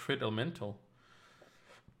could go to crit elemental.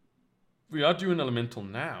 We are doing elemental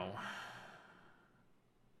now.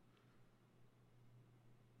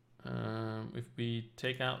 If we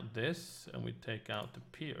take out this and we take out the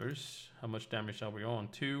pierce, how much damage are we on?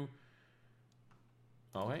 2.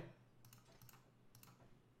 Oh wait.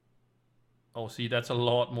 Oh, see, that's a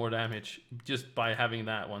lot more damage just by having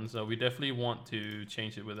that one. So we definitely want to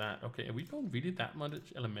change it with that. Okay, we don't really that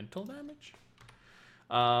much elemental damage.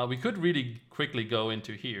 We could really quickly go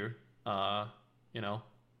into here. You know,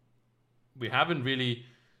 we haven't really...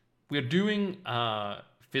 We're doing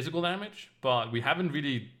physical damage, but we haven't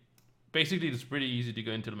really... Basically, it's pretty easy to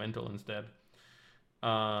go into elemental instead.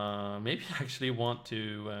 Maybe I actually want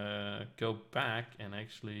to go back and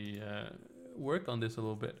actually work on this a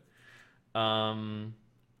little bit.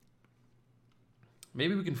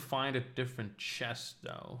 Maybe we can find a different chest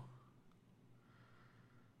though.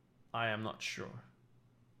 I am not sure.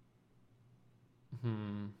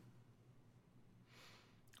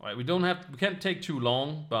 Alright, we can't take too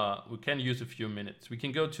long, but we can use a few minutes. We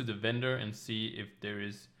can go to the vendor and see if there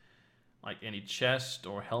is like any chest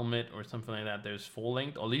or helmet or something like that. There's 4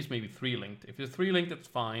 linked, or at least maybe 3 linked. If there's 3 linked, that's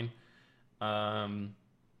fine.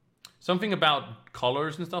 Something about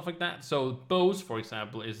colors and stuff like that. So bows, for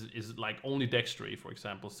example, is like only dexterity, for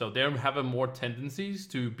example. So they have a more tendencies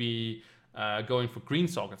to be going for green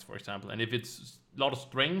sockets, for example. And if it's a lot of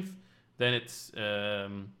strength, then it's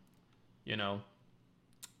you know,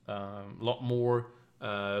 a lot more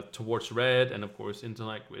towards red, and of course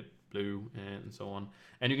intellect with blue and so on.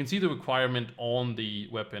 And you can see the requirement on the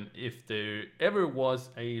weapon if there ever was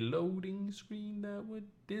a loading screen that would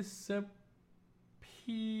disappear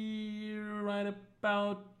right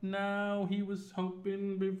about now. He was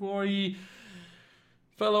hoping before he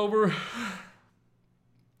fell over.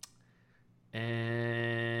 And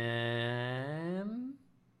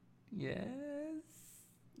yes,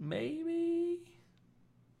 maybe,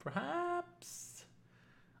 perhaps.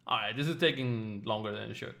 All right, this is taking longer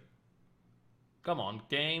than it should. Come on,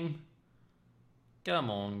 game. Come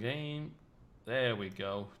on, game. There we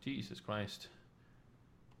go. Jesus Christ.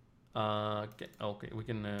 Okay, we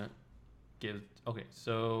can give. Okay,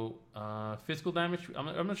 so physical damage.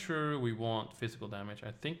 I'm not sure we want physical damage. I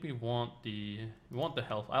think we want the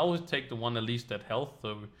health. I always take the one at least at health,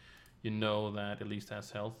 so you know that at least has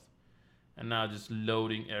health. And now just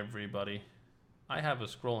loading everybody. I have a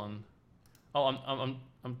scroll on. Oh,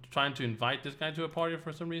 I'm trying to invite this guy to a party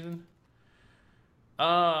for some reason.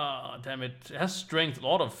 Ah, damn it. It has strength, a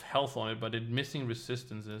lot of health on it, but it's missing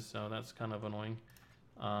resistances, so that's kind of annoying.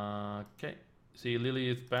 Okay. See, Lily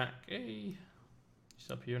is back. Hey. She's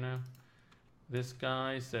up here now. This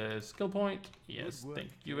guy says skill point. Yes, thank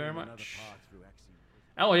you very much.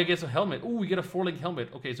 Oh, he gets a helmet. Oh, we get a 4-link helmet.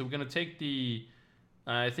 Okay, so we're gonna take the...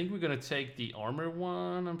 I think we're gonna take the armor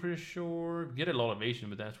one, I'm pretty sure. We get a lot of evasion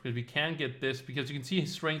with that, because we can get this, because you can see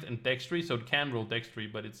his strength and dexterity, so it can roll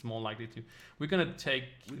dexterity, but it's more likely to... We're gonna take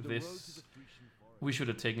this. We should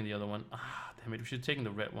have taken the other one. Ah, damn it, we should have taken the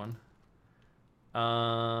red one.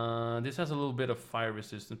 This has a little bit of fire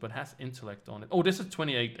resistance, but has intellect on it. Oh, this is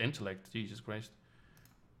 28 intellect, Jesus Christ.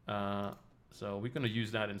 So we're gonna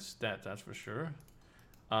use that instead, that's for sure.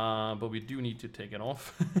 But we do need to take it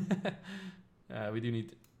off. We do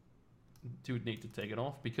need to take it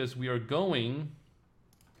off because we are going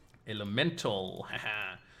elemental.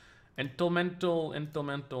 Elemental.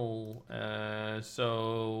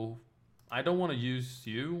 So I don't want to use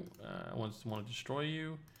you. I want to destroy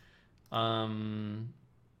you.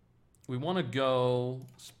 We want to go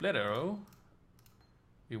split arrow.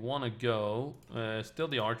 We want to go still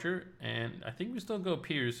the archer, and I think we still go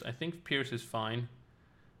Pierce. I think Pierce is fine.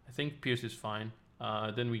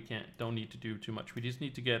 Then we don't need to do too much. We just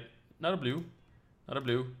need to get not a blue, a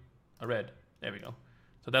red. There we go.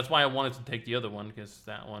 So that's why I wanted to take the other one, because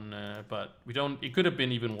that one, but we don't, it could have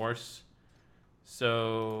been even worse.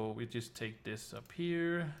 So we just take this up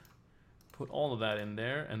here, put all of that in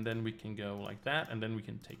there, and then we can go like that, and then we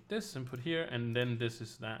can take this and put here, and then this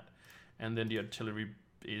is that, and then the artillery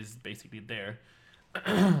is basically there.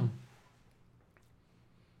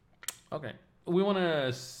 Okay. We want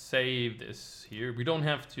to save this here. We don't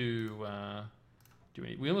have to do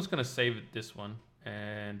any. We're just going to save this one.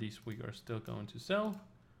 And these we are still going to sell.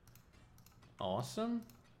 Awesome.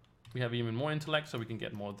 We have even more intellect, so we can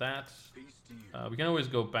get more of that. We can always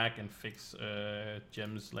go back and fix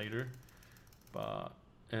gems later. But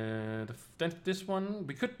then this one,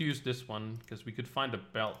 we could use this one, because we could find a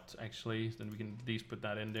belt, actually. Then we can at least put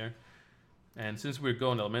that in there. And since we're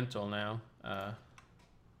going elemental now...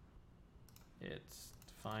 it's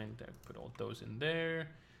fine to put all those in there.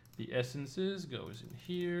 The essences goes in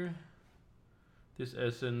here. This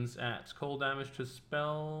essence adds cold damage to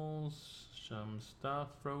spells. Some stuff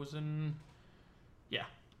frozen. Yeah,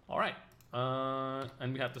 all right.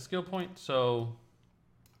 And we have the skill point. So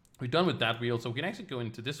we're done with that wheel. So we can actually go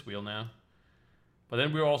into this wheel now. But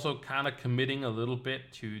then we're also kind of committing a little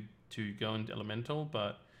bit to go into elemental,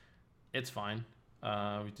 but it's fine.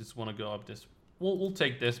 We just want to go up this. We'll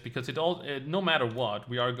take this because no matter what,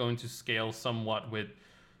 we are going to scale somewhat with,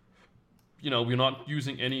 you know, we're not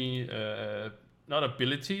using any, not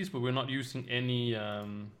abilities, but we're not using any,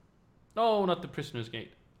 no, not the Prisoner's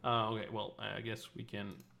Gate. Okay, well, I guess we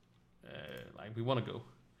can, like, we want to go.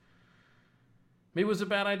 Maybe it was a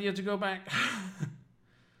bad idea to go back.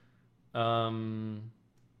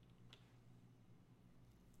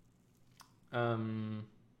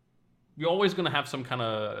 We're always going to have some kind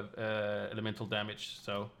of elemental damage,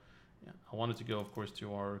 so yeah, I wanted to go, of course,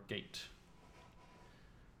 to our gate.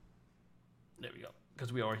 There we go,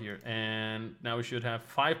 because we are here, and now we should have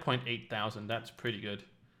 5.8 thousand. That's pretty good.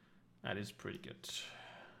 That is pretty good.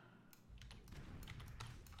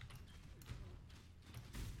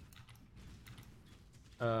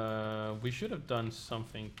 We should have done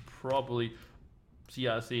something probably.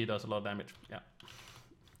 CRC does a lot of damage. Yeah,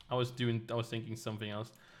 I was thinking something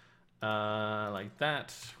else. Like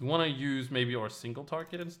that. We want to use maybe our single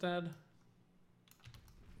target instead.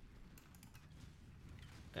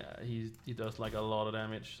 He does like a lot of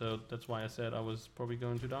damage, so that's why I said I was probably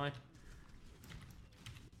going to die.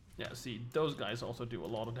 Yeah, see, those guys also do a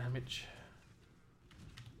lot of damage.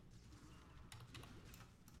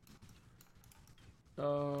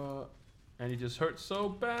 And he just hurts so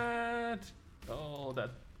bad. Oh, that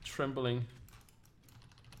trembling.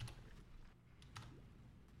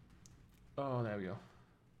 Oh, there we go.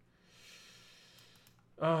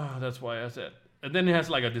 Oh, that's why I said. And then he has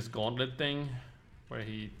like this gauntlet thing where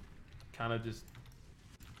he kind of just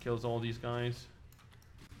kills all these guys.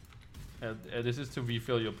 This is to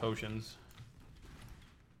refill your potions,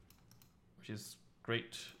 which is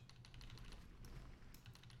great.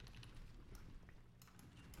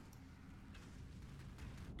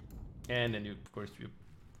 And then you, of course, you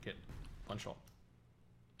get one shot.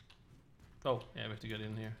 Oh, yeah, we have to get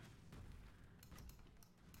in here.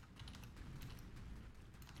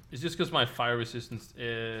 It's just because my fire resistance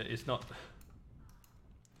is not...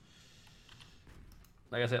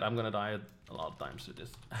 Like I said, I'm gonna die a lot of times with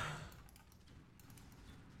this.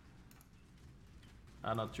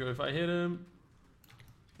 I'm not sure if I hit him.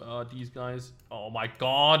 these guys. Oh my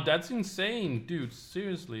god, that's insane, dude.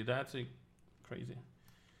 Seriously, that's crazy.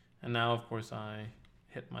 And now, of course, I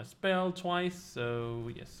hit my spell twice. So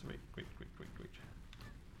yes, great.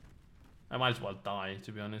 I might as well die,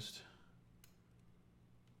 to be honest.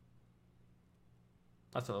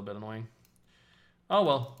 That's a little bit annoying. Oh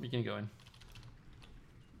well, we can go in.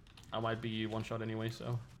 I might be one shot anyway,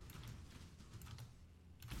 so.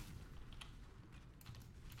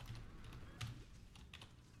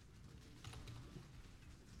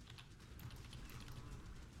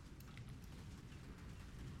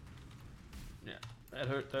 Yeah, that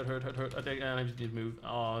hurt. I think I just need to move.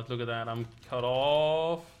 Oh, look at that. I'm cut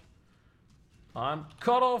off. I'm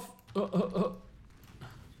cut off.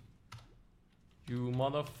 You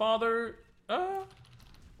mother father.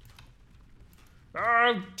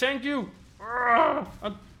 Thank you.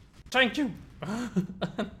 Thank you.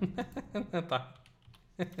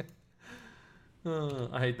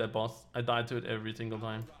 I hate that boss. I die to it every single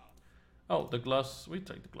time. Oh, the gloves. We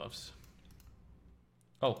take the gloves.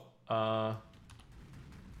 Oh,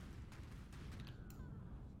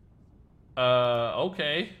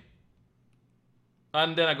 okay.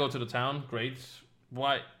 And then I go to the town. Great.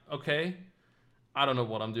 Why? Okay. I don't know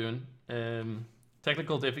what I'm doing.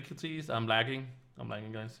 Technical difficulties. I'm lagging,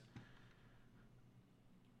 guys.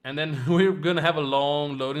 And then we're gonna have a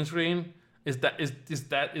long loading screen. Is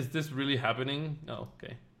this really happening? Oh,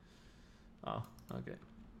 okay. Oh, okay.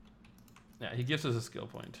 Yeah, he gives us a skill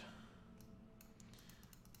point.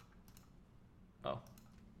 Oh.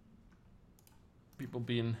 People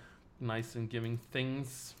being nice and giving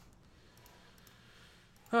things.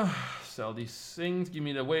 Sell these things. Give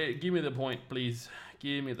me the way. Give me the point, please.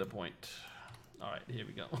 Give me the point. All right, here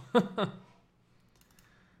we go.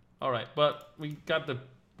 All right, but we got the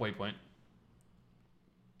waypoint.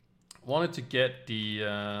 Wanted to get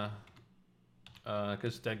the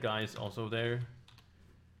because that guy is also there.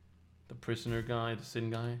 The prisoner guy, the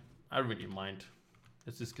sin guy. I don't really mind.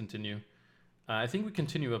 Let's just continue. I think we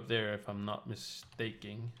continue up there if I'm not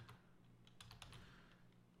mistaken.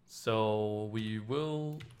 So we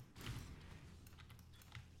will.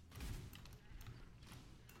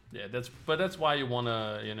 Yeah, that's why you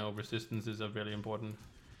wanna, you know, resistances are really important.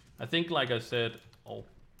 I think, like I said, oh,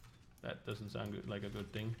 that doesn't sound good, like a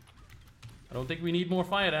good thing. I don't think we need more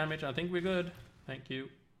fire damage. I think we're good. Thank you.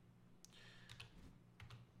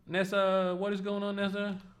 Nessa, what is going on,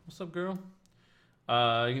 Nessa? What's up, girl?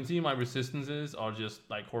 You can see my resistances are just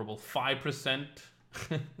like horrible. 5%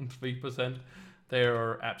 and 3%. They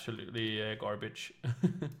are absolutely garbage.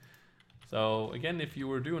 So again, if you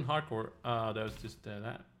were doing hardcore, there's just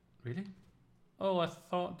that. Really? Oh, I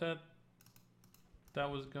thought that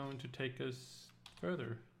was going to take us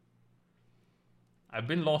further. I've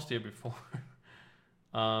been lost here before.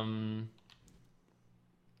 Oh,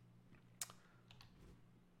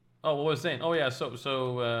 what was I saying? Oh yeah, so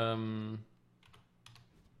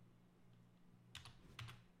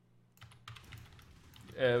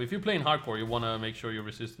if you're playing hardcore, you want to make sure your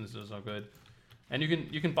resistances are good, and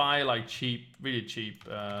you can buy like cheap, really cheap,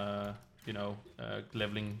 you know,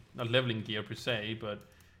 not leveling gear per se, but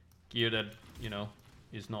gear that, you know,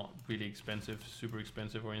 is not really expensive, super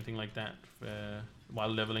expensive or anything like that while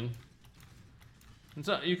leveling. And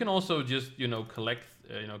so you can also just, you know, collect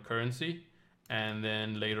you know, currency, and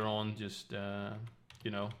then later on just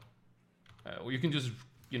you know, you can just,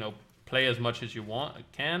 you know, play as much as you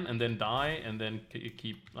can, and then die, and then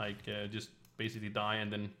keep like just basically die,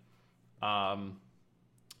 and then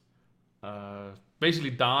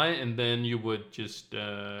basically die, and then you would just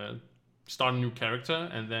start a new character,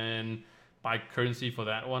 and then buy currency for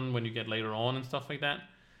that one when you get later on and stuff like that.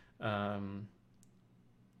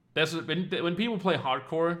 That's when people play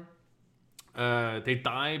hardcore, they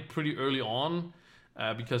die pretty early on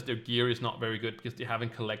because their gear is not very good, because they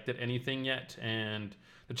haven't collected anything yet, and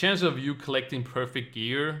the chance of you collecting perfect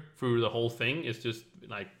gear through the whole thing is just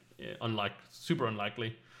like super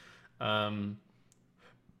unlikely.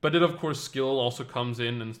 But then of course skill also comes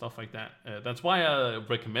in and stuff like that. That's why I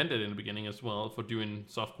recommend it in the beginning as well for doing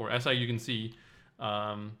softcore. As you can see,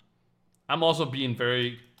 I'm also being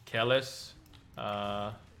very careless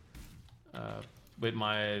with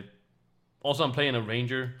my. Also, I'm playing a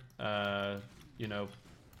ranger. You know,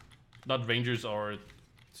 not rangers are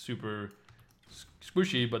super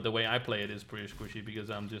squishy, but the way I play it is pretty squishy, because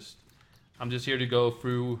I'm just here to go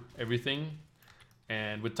through everything,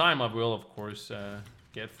 and with time I will of course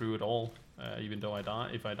get through it all, even though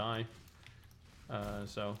if I die.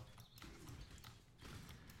 So,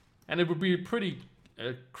 and it would be a pretty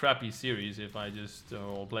crappy series if I just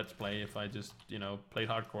or let's play if I just, you know, played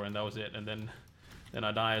hardcore and that was it, and then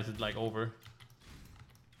I die. Is it like over?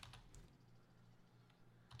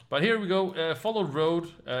 But here we go. Follow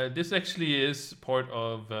road. This actually is part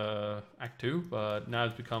of Act 2, but now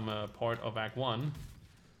it's become a part of Act 1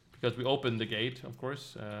 because we opened the gate, of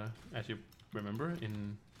course, as you remember.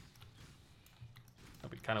 That'd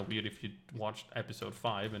be kind of weird if you watched episode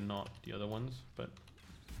 5 and not the other ones, but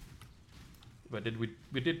we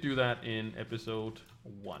did do that in episode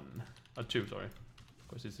 1 or 2, sorry. Of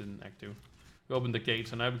course, it's in Act 2. We opened the gate,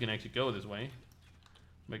 so now we can actually go this way.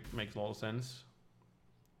 Makes a lot of sense.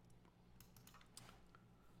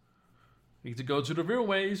 We need to go to the real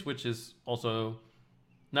ways, which is also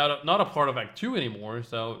not a part of Act 2 anymore.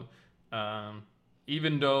 So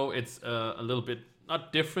even though it's a little bit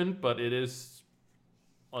not different, but it is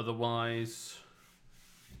otherwise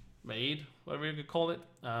made, whatever you could call it,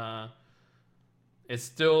 it's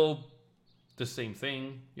still the same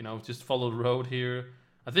thing. You know, just follow the road here.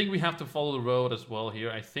 I think we have to follow the road as well here.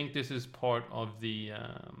 I think this is part of the.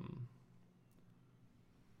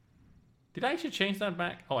 Did I actually change that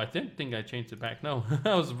back? Oh, I didn't think I changed it back. No,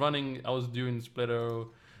 I was doing split arrow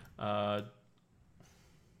by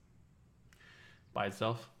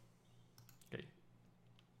itself. Okay.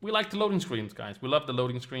 We like the loading screens, guys. We love the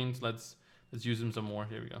loading screens. Let's use them some more.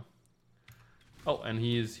 Here we go. Oh, and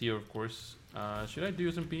he is here, of course. Should I do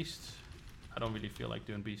some beast? I don't really feel like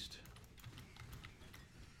doing beast.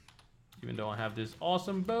 Even though I have this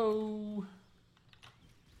awesome bow.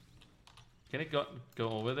 Can it go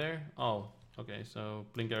over there? Oh, okay, so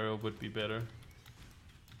blink arrow would be better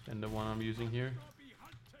than the one I'm using here.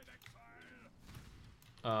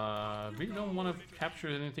 Really don't want to capture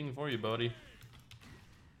anything for you, buddy.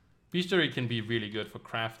 Bestiary can be really good for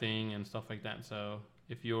crafting and stuff like that. So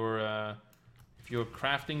if you're a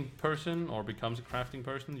crafting person or becomes a crafting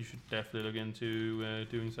person, you should definitely look into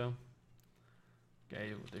doing so.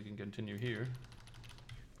 Okay, they can continue here.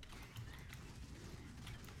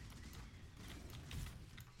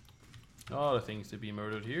 All the things to be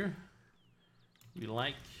murdered here. We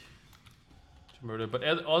like to murder, but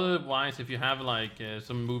otherwise, if you have like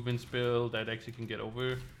some movement spill that actually can get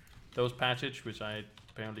over those passage, which I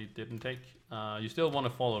apparently didn't take, you still want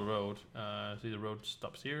to follow the road. See, the road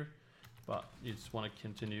stops here, but you just want to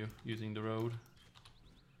continue using the road.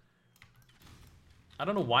 I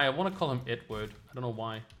don't know why I want to call him Edward. I don't know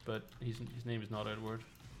why, but his name is not Edward.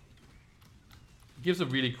 He gives a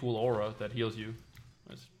really cool aura that heals you.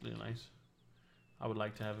 That's really nice. I would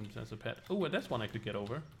like to have him as a pet. Oh, that's one I could get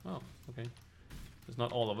over. Oh, okay. There's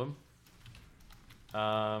not all of them.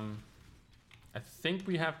 I think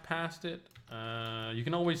we have passed it. You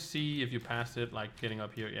can always see if you passed it, like getting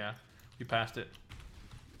up here. Yeah, you passed it.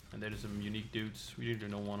 And there's some unique dudes. We really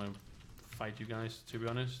don't want to fight you guys, to be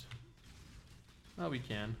honest. Oh, we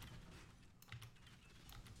can.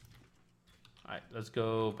 Alright, let's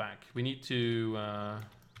go back. We need to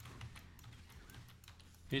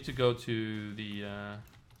go to the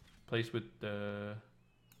place with the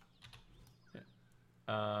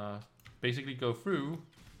basically go through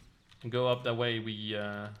and go up that way we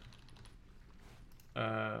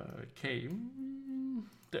came.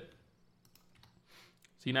 There.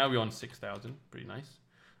 See, now we're on 6,000. Pretty nice.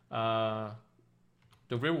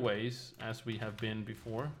 The railways, as we have been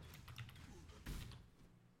before.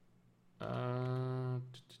 Well,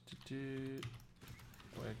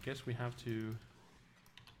 I guess we have to.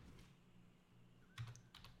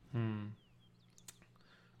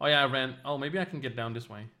 Oh yeah, I ran. Oh, maybe I can get down this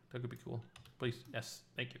way. That could be cool. Please, yes,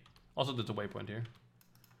 thank you. Also, there's a waypoint here.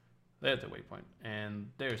 There's the waypoint,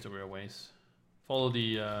 and there's the railways. Follow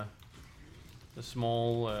the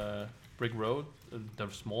small brick road. The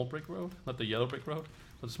small brick road, not the yellow brick road,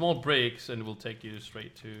 but the small bricks, and it will take you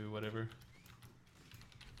straight to whatever.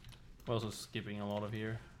 We're also skipping a lot of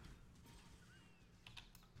here.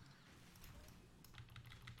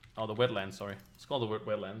 Oh, the wetlands, sorry. It's called the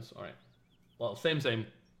wetlands, alright. Well,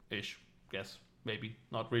 same-ish, guess. Maybe.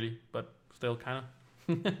 Not really, but still kinda.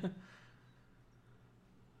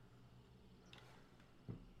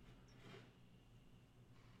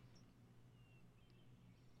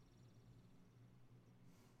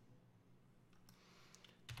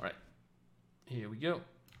 Alright. Here we go.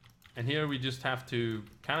 And here we just have to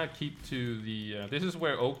kind of keep to the... this is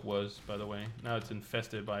where Oak was, by the way. Now it's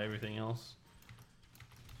infested by everything else.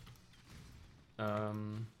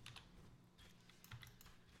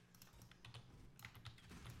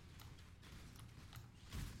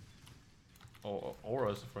 Or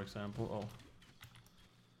auras, for example. Oh.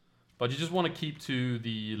 But you just want to keep to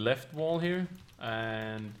the left wall here.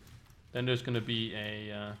 And then there's going to be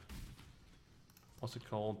a... what's it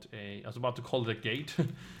called? I was about to call it a gate.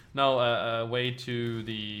 No, a way to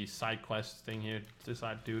the side quest thing here. This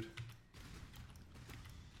side, dude.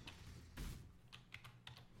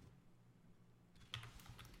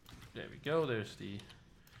 There we go. There's the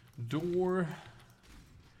door.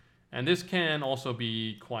 And this can also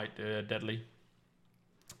be quite deadly.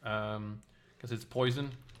 Because it's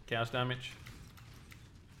poison, chaos damage.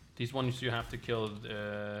 These ones you have to kill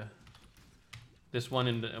this one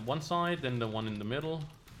in the one side, then the one in the middle.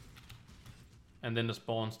 And then the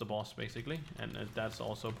spawns the boss basically. And that's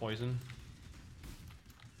also poison.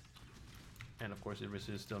 And of course it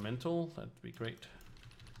resists elemental, that'd be great.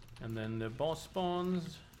 And then the boss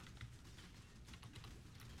spawns.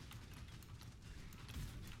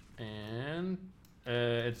 And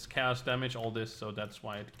it's chaos damage, all this, so that's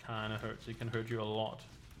why it kind of hurts. It can hurt you a lot.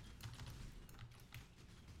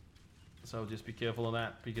 So just be careful of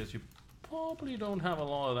that, because you probably don't have a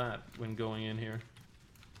lot of that when going in here.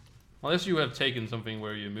 Unless you have taken something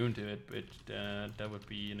where you're immune to it, but that would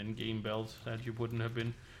be an in-game belt that you wouldn't have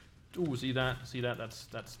been. Ooh, see that? See that?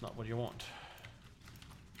 That's not what you want.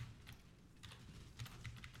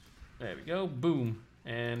 There we go, boom,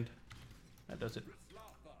 and that does it.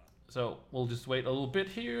 So we'll just wait a little bit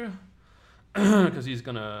here, because he's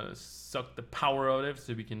gonna suck the power out of it,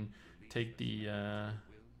 so we can take the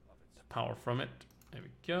power from it. There we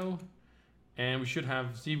go. And we should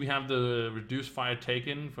have, see, we have the reduced fire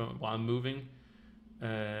taken from while moving.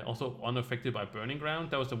 Also unaffected by burning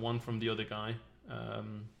ground. That was the one from the other guy.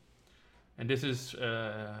 And this is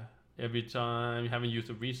every time you haven't used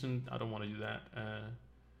a recent. I don't want to do that.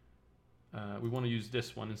 We want to use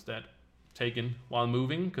this one instead. Taken while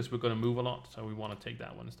moving, because we're going to move a lot, so we want to take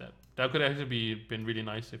that one instead. That could actually been really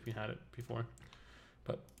nice if we had it before,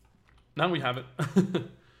 but now we have it.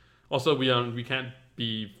 Also, we can't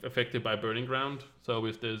be affected by burning ground, so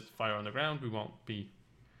if there's fire on the ground, we won't be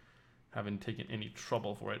having taken any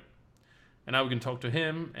trouble for it. And now we can talk to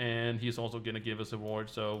him, and he's also going to give us a reward.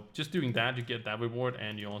 So just doing that, you get that reward,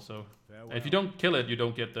 and you also, if you don't kill it, you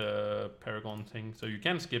don't get the Paragon thing, so you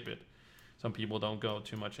can skip it. Some people don't go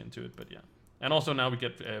too much into it, but yeah. And also now we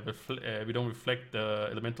get we don't reflect the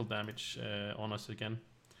elemental damage on us again.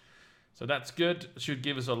 So that's good. Should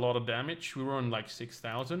give us a lot of damage. We were on like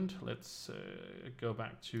 6,000. Let's go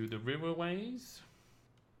back to the riverways.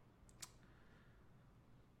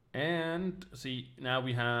 And see, now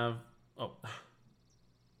we have, oh.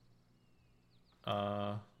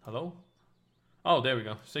 Hello? Oh, there we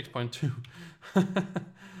go, 6.2.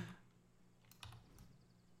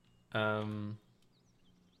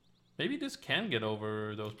 Maybe this can get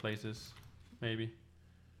over those places. Maybe.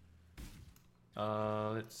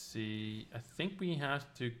 Let's see. I think we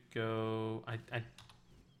have to go.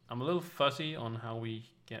 I'm a little fuzzy on how we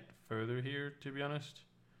get further here, to be honest.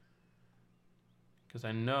 Because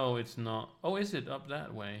I know it's not. Oh, is it up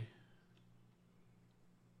that way?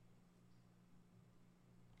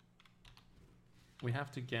 We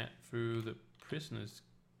have to get through the prisoners'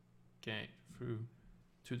 gate through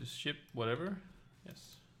to the ship, whatever.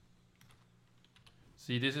 Yes.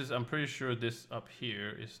 See, this is, I'm pretty sure this up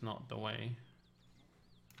here is not the way.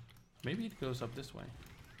 Maybe it goes up this way.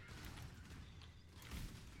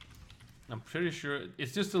 I'm pretty sure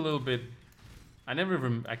it's just a little bit. I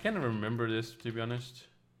can't remember this, to be honest.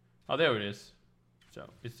 Oh, there it is. So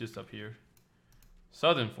it's just up here.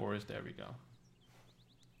 Southern Forest. There we go.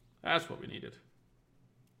 That's what we needed.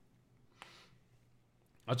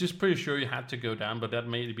 I was just pretty sure you had to go down, but that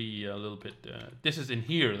may be a little bit. This is in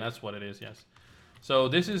here. That's what it is. Yes. So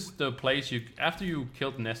this is the place you after you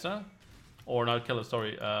killed Nessa, or not kill her.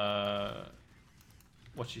 Sorry.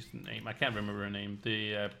 What's his name? I can't remember her name.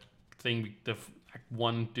 The thing, the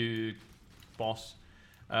one dude boss.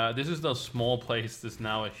 This is the small place. This is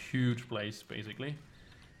now a huge place, basically.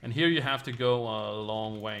 And here you have to go a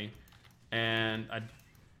long way. And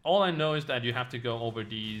all I know is that you have to go over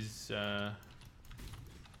these.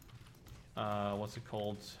 What's it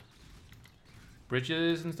called?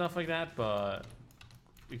 Bridges and stuff like that, but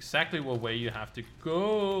exactly what way you have to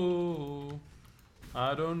go,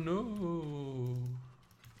 I don't know.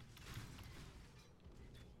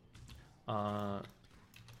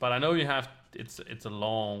 But I know you have. It's a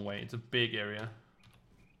long way. It's a big area.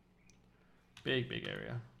 Big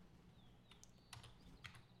area.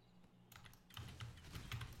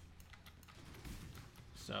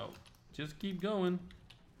 So just keep going.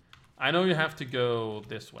 I know you have to go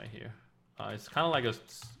this way here. It's kind of like a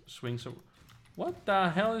swing. So, what the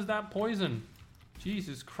hell is that poison?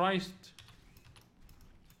 Jesus Christ!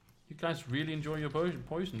 You guys really enjoy your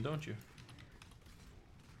poison, don't you,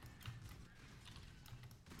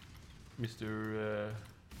 Mr.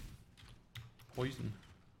 Poison?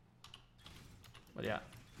 But yeah,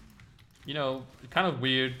 you know, kind of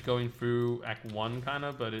weird going through Act 1, kind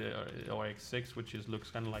of, but or Act 6, which looks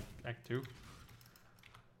kind of like Act 2.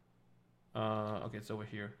 Okay, it's over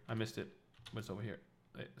here. I missed it. But it's over here.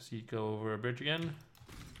 See, go over a bridge again.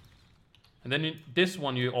 And then this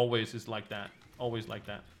one, you always is like that. Always like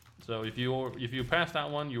that. So if you pass that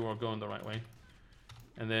one, you are going the right way.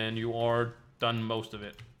 And then you are done most of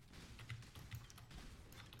it.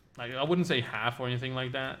 Like, I wouldn't say half or anything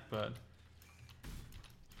like that, but...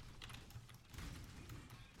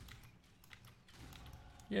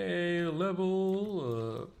 Yay,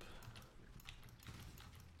 level up.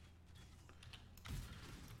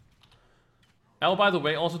 Oh, by the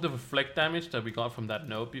way, also the reflect damage that we got from that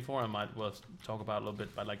node before, I might well talk about a little bit,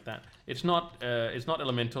 but like that. It's not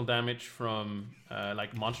elemental damage from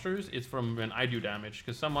like monsters. It's from when I do damage,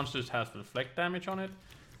 because some monsters have reflect damage on it.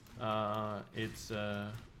 It's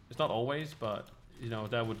not always, but you know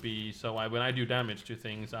that would be so. When I do damage to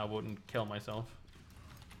things, I wouldn't kill myself,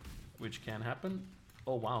 which can happen.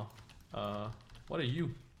 Oh wow, what are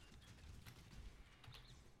you?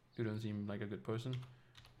 You don't seem like a good person.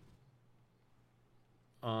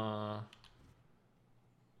 Did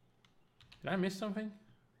I miss something?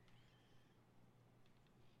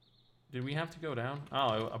 Did we have to go down?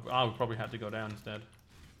 Oh, I would probably have to go down instead.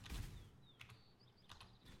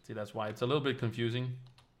 See, that's why it's a little bit confusing.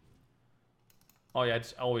 Oh yeah,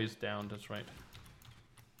 it's always down, that's right.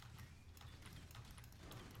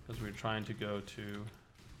 Because we're trying to go to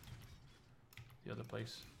the other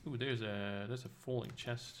place. Ooh, there's a falling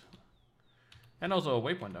chest. And also a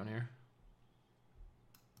waypoint down here.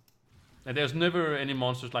 And there's never any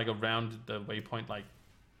monsters like around the waypoint, like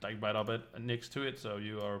right up it next to it, so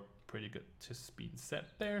you are pretty good to speed set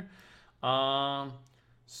there.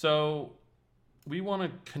 So we want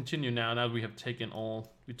to continue now. Now we have taken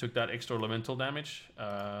we took that extra elemental damage.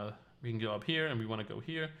 We can go up here, and we want to go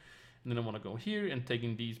here, and then I want to go here and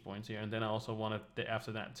taking these points here, and then I also want to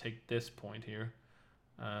after that take this point here.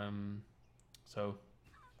 So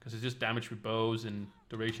because it's just damage with bows and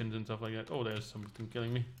durations and stuff like that. Oh, there's something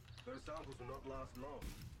killing me. Those samples will not last long.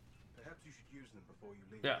 Perhaps you should use them before you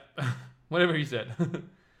leave. Yeah, whatever he said.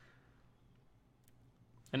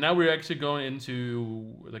 And now we're actually going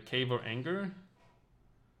into the Cave of Anger.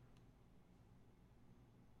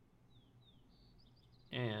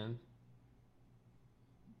 And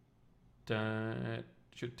that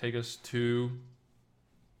should take us to...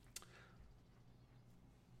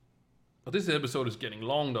 Oh, this episode is getting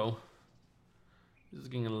long though. This is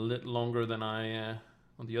getting a little longer than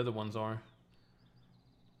the other ones are.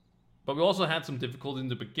 But we also had some difficulty in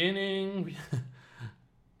the beginning.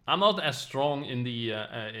 I'm not as strong in the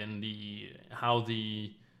how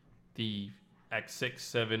the Act 6,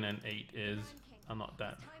 7, and 8 is. I'm not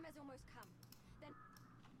that.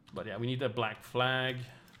 But yeah, we need that black flag.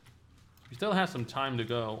 We still have some time to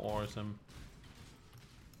go, or some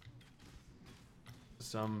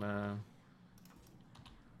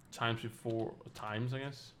times, I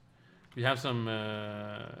guess. We have some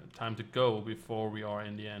time to go before we are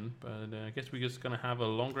in the end, but I guess we're just gonna have a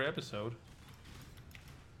longer episode.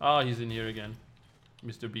 Oh, he's in here again,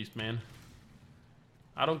 Mr. Beast Man.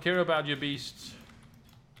 I don't care about your beasts.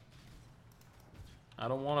 I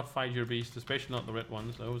don't want to fight your beast, especially not the red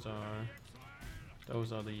ones. Those are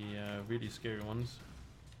the really scary ones.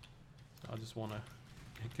 So I just want to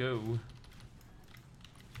go.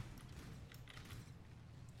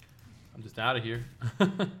 I'm just out of here.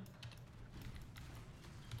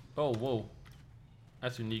 Oh, whoa.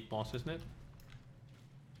 That's a unique boss, isn't it?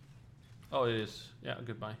 Oh, it is. Yeah,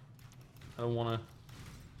 goodbye. I don't want to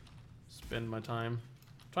spend my time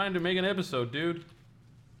trying to make an episode, dude.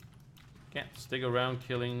 Can't stick around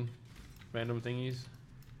killing random thingies.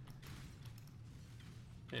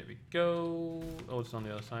 There we go. Oh, it's on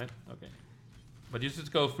the other side. Okay. But you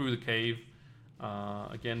just go through the cave.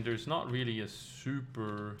 Again, there's not really a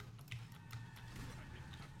super...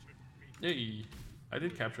 Hey, I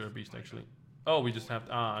did capture a beast actually. Oh, we just have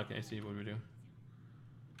to... okay, I see what we do.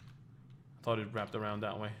 I thought it wrapped around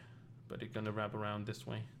that way, but it's gonna wrap around this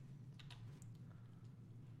way.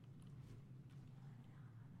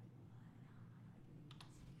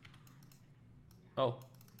 Oh.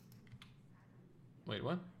 Wait,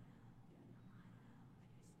 what?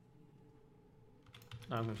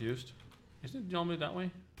 Now I'm confused. Isn't it normally that way?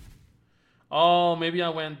 Oh, maybe I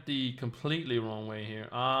went the completely wrong way here.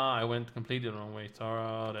 I went completely the wrong way.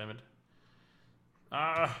 Oh, damn it.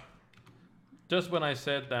 Just when I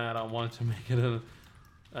said that I wanted to make it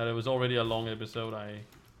it was already a long episode, I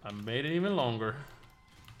made it even longer.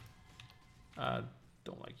 I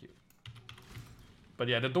don't like you. But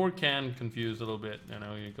yeah, the door can confuse a little bit. You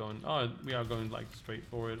know, you're going, oh, we are going like straight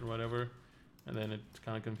for it or whatever. And then it's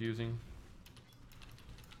kind of confusing.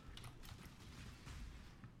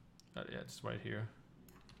 But yeah, it's right here.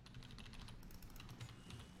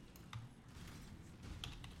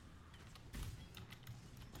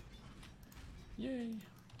 Yay.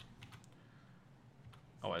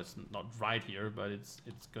 Oh, it's not right here, but it's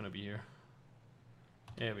gonna be here.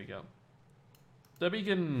 There we go. The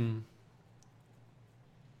beacon.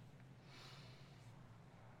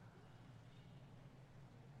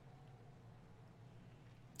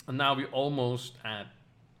 And now we're almost at,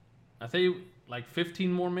 I think, like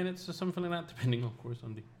 15 more minutes or something like that, depending, of course,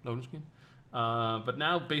 on the loading screen. But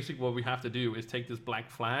now, basically, what we have to do is take this black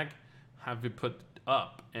flag, have it put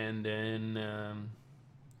up, and then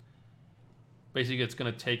basically it's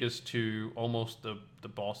gonna take us to almost the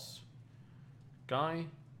boss guy.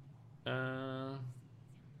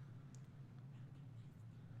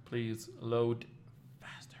 Please load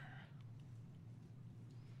faster.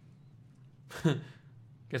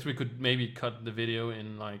 Guess we could maybe cut the video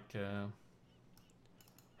in like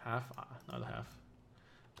half, not half,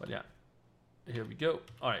 but yeah, here we go.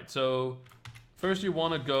 All right, so first you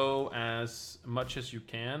want to go as much as you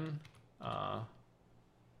can,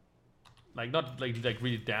 like not like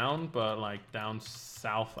really down, but like down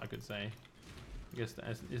south, I could say. I guess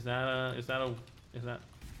is that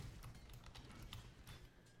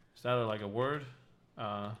like a word?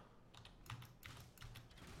 I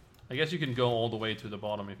guess you can go all the way to the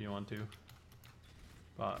bottom if you want to,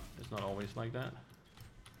 but it's not always like that.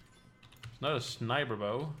 It's not a sniper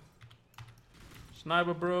bow.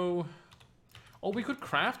 Sniper bro. Oh, we could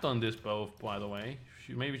craft on this bow, by the way.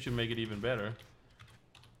 Maybe we should make it even better.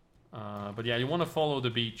 But yeah, you want to follow the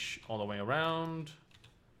beach all the way around.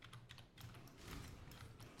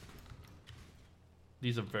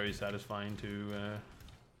 These are very satisfying to...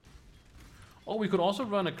 Oh, we could also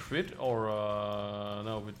run a crit or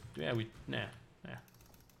no, but yeah, nah,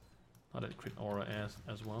 not a crit aura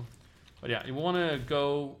as well. But yeah, you want to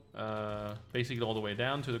go basically all the way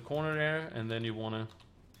down to the corner there, and then you want to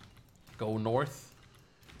go north.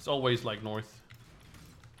 It's always like north.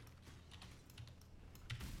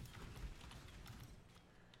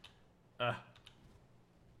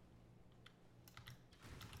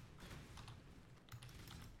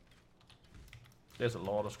 There's a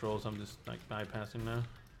lot of scrolls I'm just like bypassing now.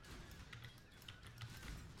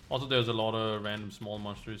 Also, there's a lot of random small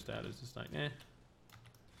monsters that is just like, eh.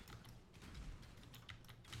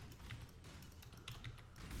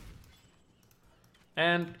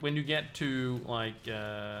 And when you get to like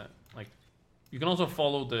you can also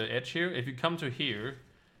follow the edge here. If you come to here,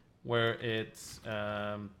 where it's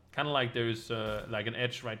kind of like there's like an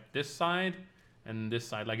edge right this side and this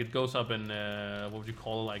side, like it goes up in what would you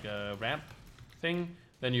call like a ramp thing,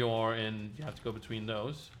 then you have to go between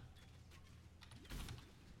those.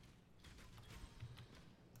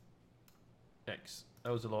 Dex.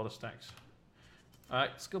 That was a lot of stacks.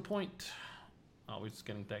 Alright, skill point. Oh, we're just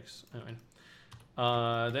getting dex. Anyway.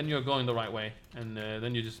 Then you're going the right way, and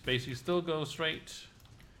then you just basically still go straight.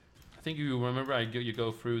 I think you remember you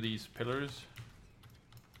go through these pillars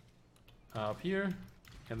up here,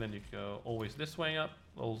 and then you go always this way up,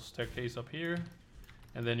 little staircase up here.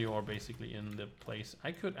 And then you are basically in the place.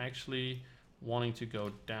 I could actually wanting to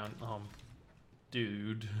go down.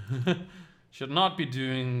 Dude. Should not be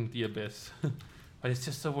doing the abyss. But it's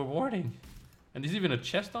just so rewarding. And there's even a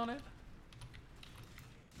chest on it.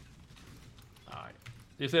 Alright.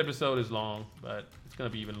 This episode is long, but it's gonna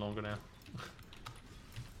be even longer now.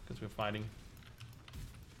 Because we're fighting.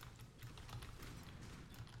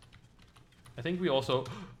 I think we also...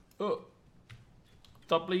 Oh!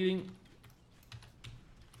 Stop bleeding.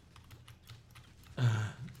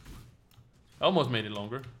 I almost made it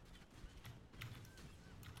longer.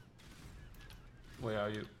 Where are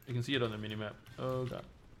you? You can see it on the minimap. Oh god.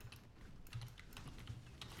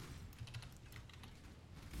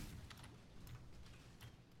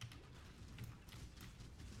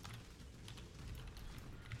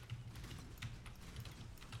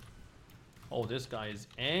 Oh, this guy is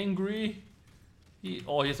angry. He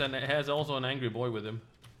has also an angry boy with him.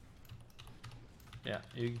 Yeah,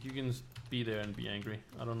 you can be there and be angry.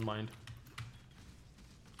 I don't mind.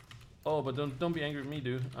 Oh, but don't be angry with me,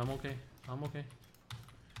 dude. I'm okay. I'm okay.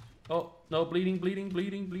 Oh, no, bleeding.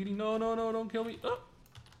 No, don't kill me. Oh.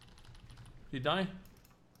 Did he die?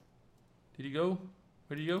 Did he go?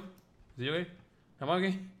 Where did he go? Is he okay? Am I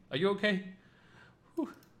okay? Are you okay? Whew.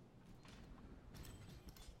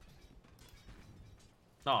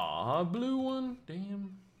 Aw, blue one.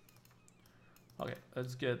 Damn. Okay,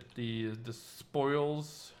 let's get the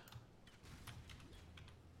spoils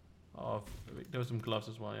of... There were some gloves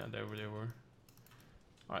as well. Yeah, there they were.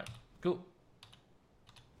 Alright, cool.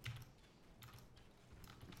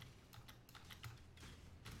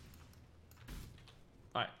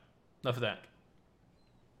 Alright, enough of that.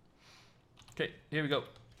 Okay, here we go.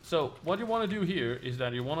 So what you want to do here is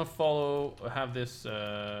that you want to follow, have this,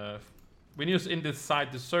 when you're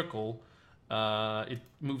inside the circle, it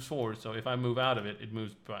moves forward. So if I move out of it, it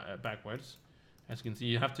moves backwards. As you can see,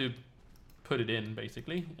 you have to put it in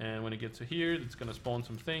basically. And when it gets to here, it's going to spawn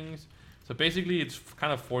some things. So basically it's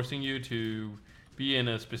kind of forcing you to be in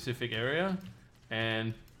a specific area.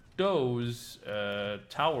 And those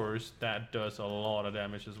towers, that does a lot of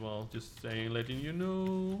damage as well. Just saying, letting you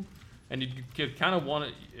know. And you kind of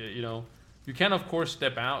want to, you know, you can of course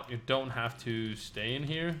step out. You don't have to stay in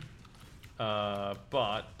here.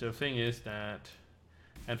 But the thing is that,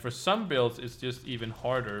 and for some builds, it's just even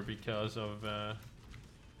harder because of,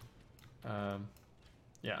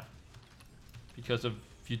 yeah, because of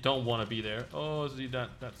you don't want to be there. Oh, see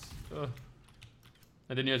that's,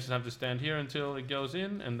 and then you just have to stand here until it goes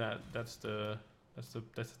in, and that's the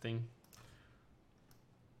thing.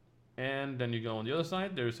 And then you go on the other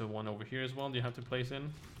side. There's a one over here as well. You have to place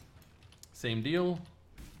in. Same deal.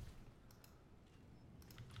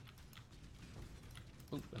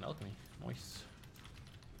 Ooh, an alchemy. Nice.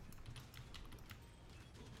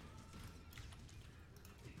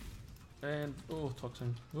 And oh,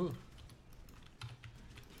 toxin. Ooh.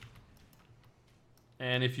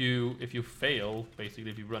 And if you fail, basically,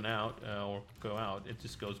 if you run out or go out, it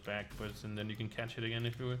just goes backwards, and then you can catch it again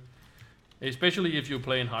if you. Especially if you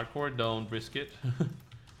play in hardcore, don't risk it.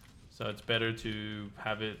 So it's better to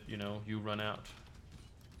have it, you know, you run out.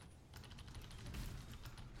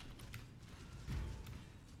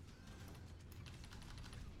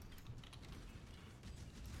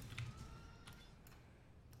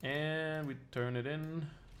 And we turn it in.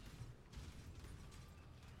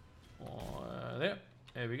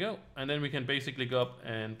 There we go. And then we can basically go up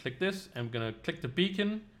and click this. I'm gonna click the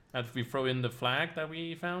beacon after we throw in the flag that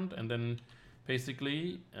we found, and then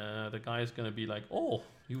basically the guy is gonna be like, oh,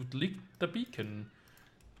 you leaked the beacon.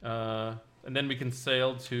 And then we can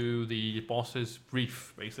sail to the boss's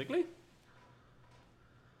reef, basically.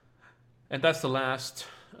 And that's the last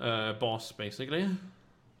boss, basically.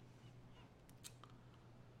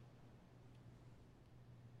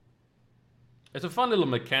 It's a fun little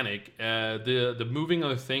mechanic. The moving of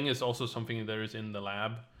the thing is also something that is in the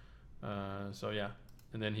lab. So yeah,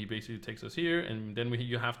 and then he basically takes us here, and then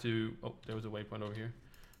you have to. Oh, there was a waypoint over here.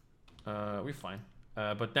 We're fine.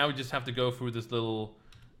 But now we just have to go through this little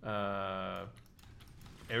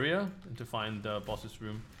area to find the boss's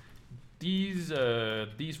room. These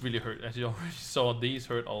really hurt, as you already saw. These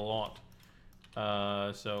hurt a lot.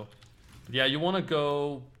 So yeah, you want to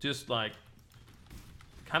go just like.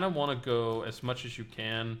 Kind of want to go as much as you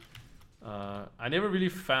can. I never really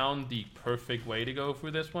found the perfect way to go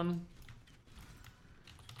through this one.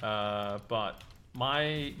 But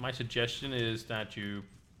my suggestion is that you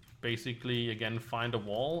basically again find a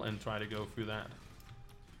wall and try to go through that.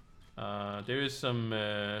 There is some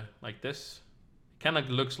like this. It kind of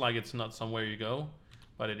looks like it's not somewhere you go,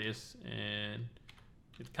 but it is, and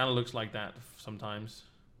it kind of looks like that sometimes.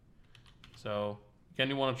 So again,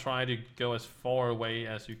 you want to try to go as far away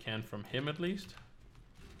as you can from him at least.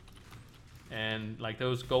 And like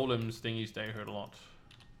those golems thingies, they hurt a lot.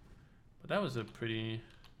 But that was a pretty...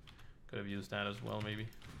 Could have used that as well, maybe.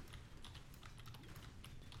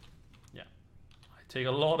 Yeah. I take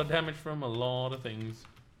a lot of damage from a lot of things.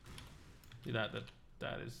 See that's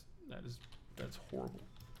horrible.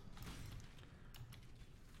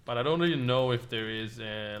 But I don't really know if there is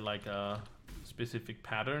like a specific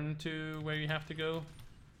pattern to where you have to go.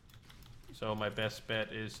 So my best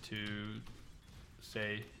bet is to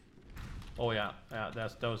say, oh yeah,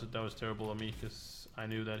 that was terrible of me, because I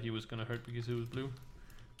knew that he was gonna hurt because he was blue.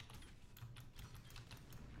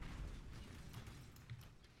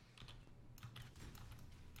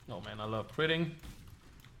 Oh man, I love critting.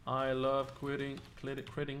 I love critting.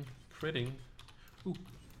 Ooh.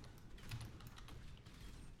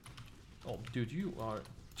 Oh dude, you are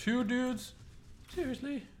two dudes?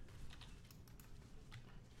 Seriously?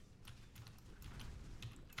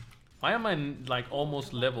 Why am I like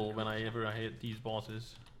almost level when I hit these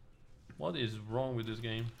bosses? What is wrong with this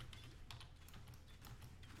game?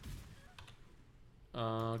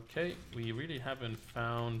 Okay, we really haven't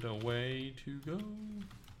found a way to go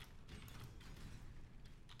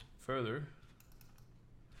further.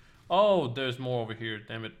 Oh, there's more over here,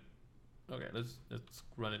 damn it. Okay, let's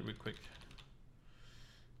run it real quick.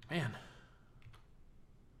 Man.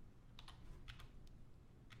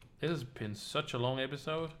 This has been such a long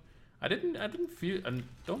episode. I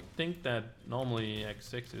don't think that normally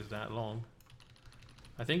X6 is that long.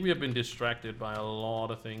 I think we have been distracted by a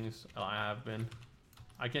lot of things. I have been.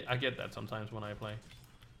 I get that sometimes when I play.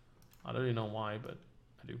 I don't really know why, but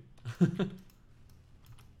I do.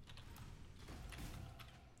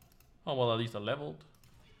 Oh, well, at least I leveled.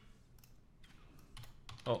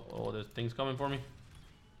 Oh, there's things coming for me.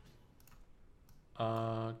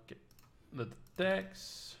 Get the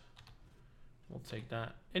dex. We'll take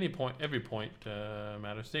that. Any point, every point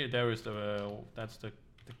matters. There is the, that's the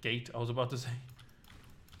gate I was about to say.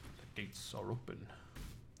 The gates are open.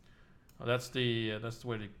 Oh, that's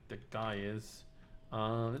where the guy is.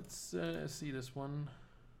 Let's see this one.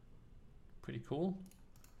 Pretty cool.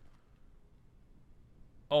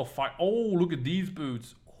 Oh, fire. Oh, look at these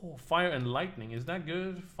boots. Oh, fire and lightning. Is that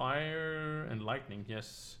good? Fire and lightning.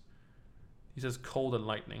 Yes. He says cold and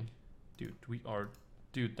lightning. Dude,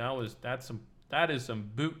 dude, that is some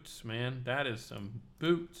boots, man. That is some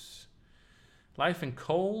boots. Life and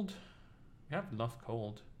cold. We have enough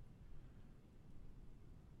cold.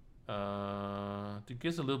 It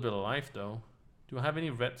gives a little bit of life though. Do I have any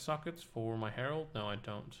red sockets for my herald? No, I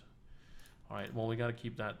don't. Alright, well, we gotta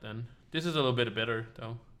keep that then. This is a little bit better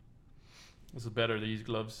though. This is better, these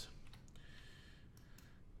gloves.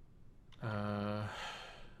 But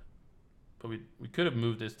we could have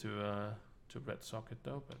moved this to red socket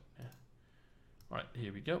though, but yeah. Alright,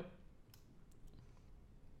 here we go.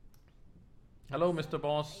 Hello, Mr.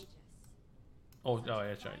 Boss. Oh, yeah,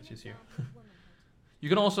 right, she's here. You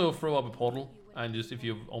can also throw up a portal, and just if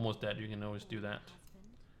you're almost dead, you can always do that.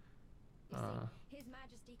 His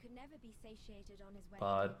Majesty could never be satiated on his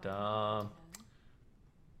But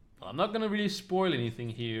I'm not gonna really spoil anything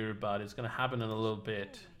here, but it's gonna happen in a little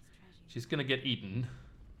bit. She's gonna get eaten.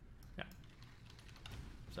 Yeah.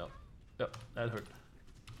 So, yep, that hurt.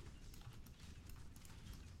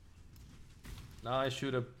 I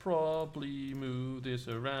should have probably moved this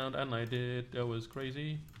around, and I did. That was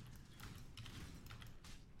crazy.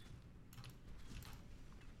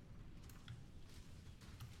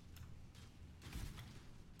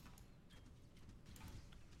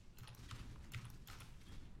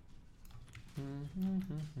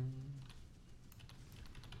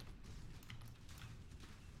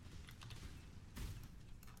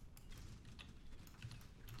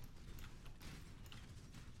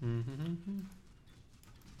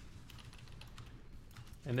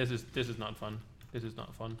 And this is not fun. This is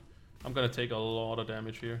not fun. I'm gonna take a lot of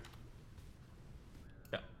damage here.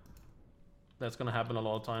 Yeah. That's gonna happen a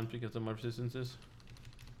lot of times because of my resistances.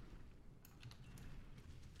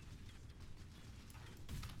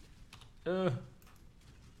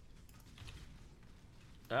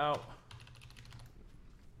 Ow.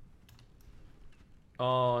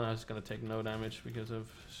 Oh, now it's gonna take no damage because of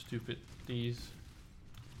stupid these.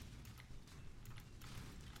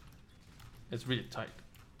 It's really tight.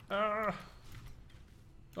 Oh,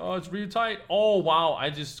 it's really tight. Oh, wow. I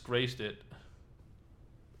just grazed it.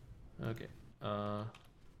 Okay.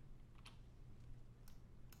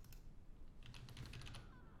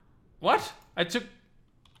 What? I took...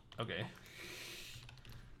 Okay.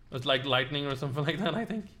 It was like lightning or something like that, I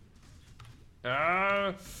think.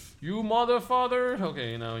 You mother father.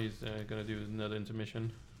 Okay, now he's gonna do another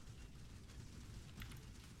intermission.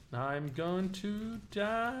 I'm going to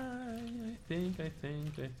die. I think.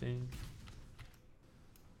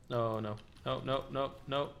 No.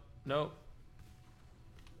 No.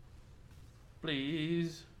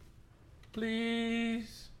 Please.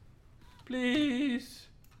 Please. Please.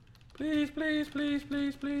 Please. Please.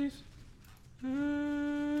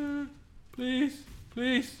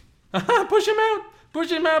 Push him out.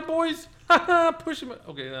 Push him out, boys. Push him out.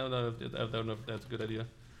 Okay, no, I don't know if that's a good idea.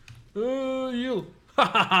 Heal.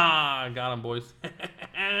 Got him, boys.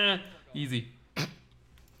 Easy.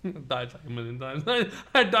 Died like a million times.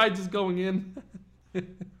 I died just going in.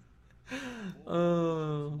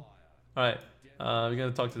 Alright, we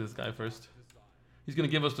gotta talk to this guy first. He's gonna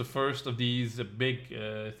give us the first of these big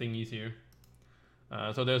thingies here.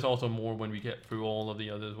 So there's also more when we get through all of the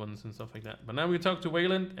other ones and stuff like that. But now we talk to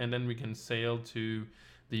Wayland, and then we can sail to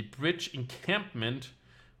the bridge encampment,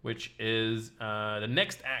 which is the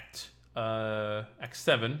next act. Act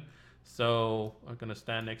 7. So I'm gonna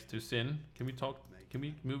stand next to Sin. Can we talk? Can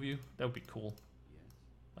we move you? That would be cool.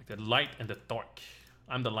 Like the light and the dark.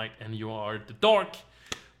 I'm the light and you are the dark.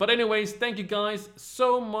 But anyways, thank you guys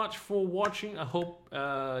so much for watching. I hope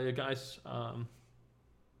you guys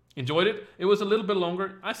enjoyed it. It was a little bit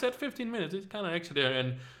longer. I said 15 minutes. It's kind of actually there,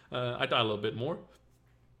 and I died a little bit more.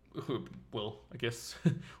 Well, I guess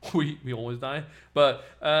we always die. But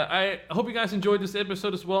I hope you guys enjoyed this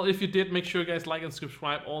episode as well. If you did, make sure you guys like and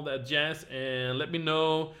subscribe, all that jazz, and let me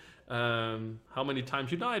know how many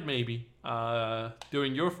times you died maybe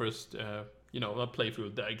during your first not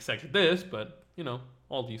playthrough exactly this, but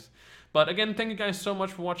all these. But again, thank you guys so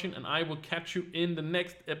much for watching, and I will catch you in the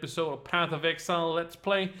next episode of Path of Exile Let's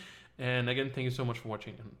Play. And again, thank you so much for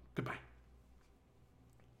watching, and goodbye.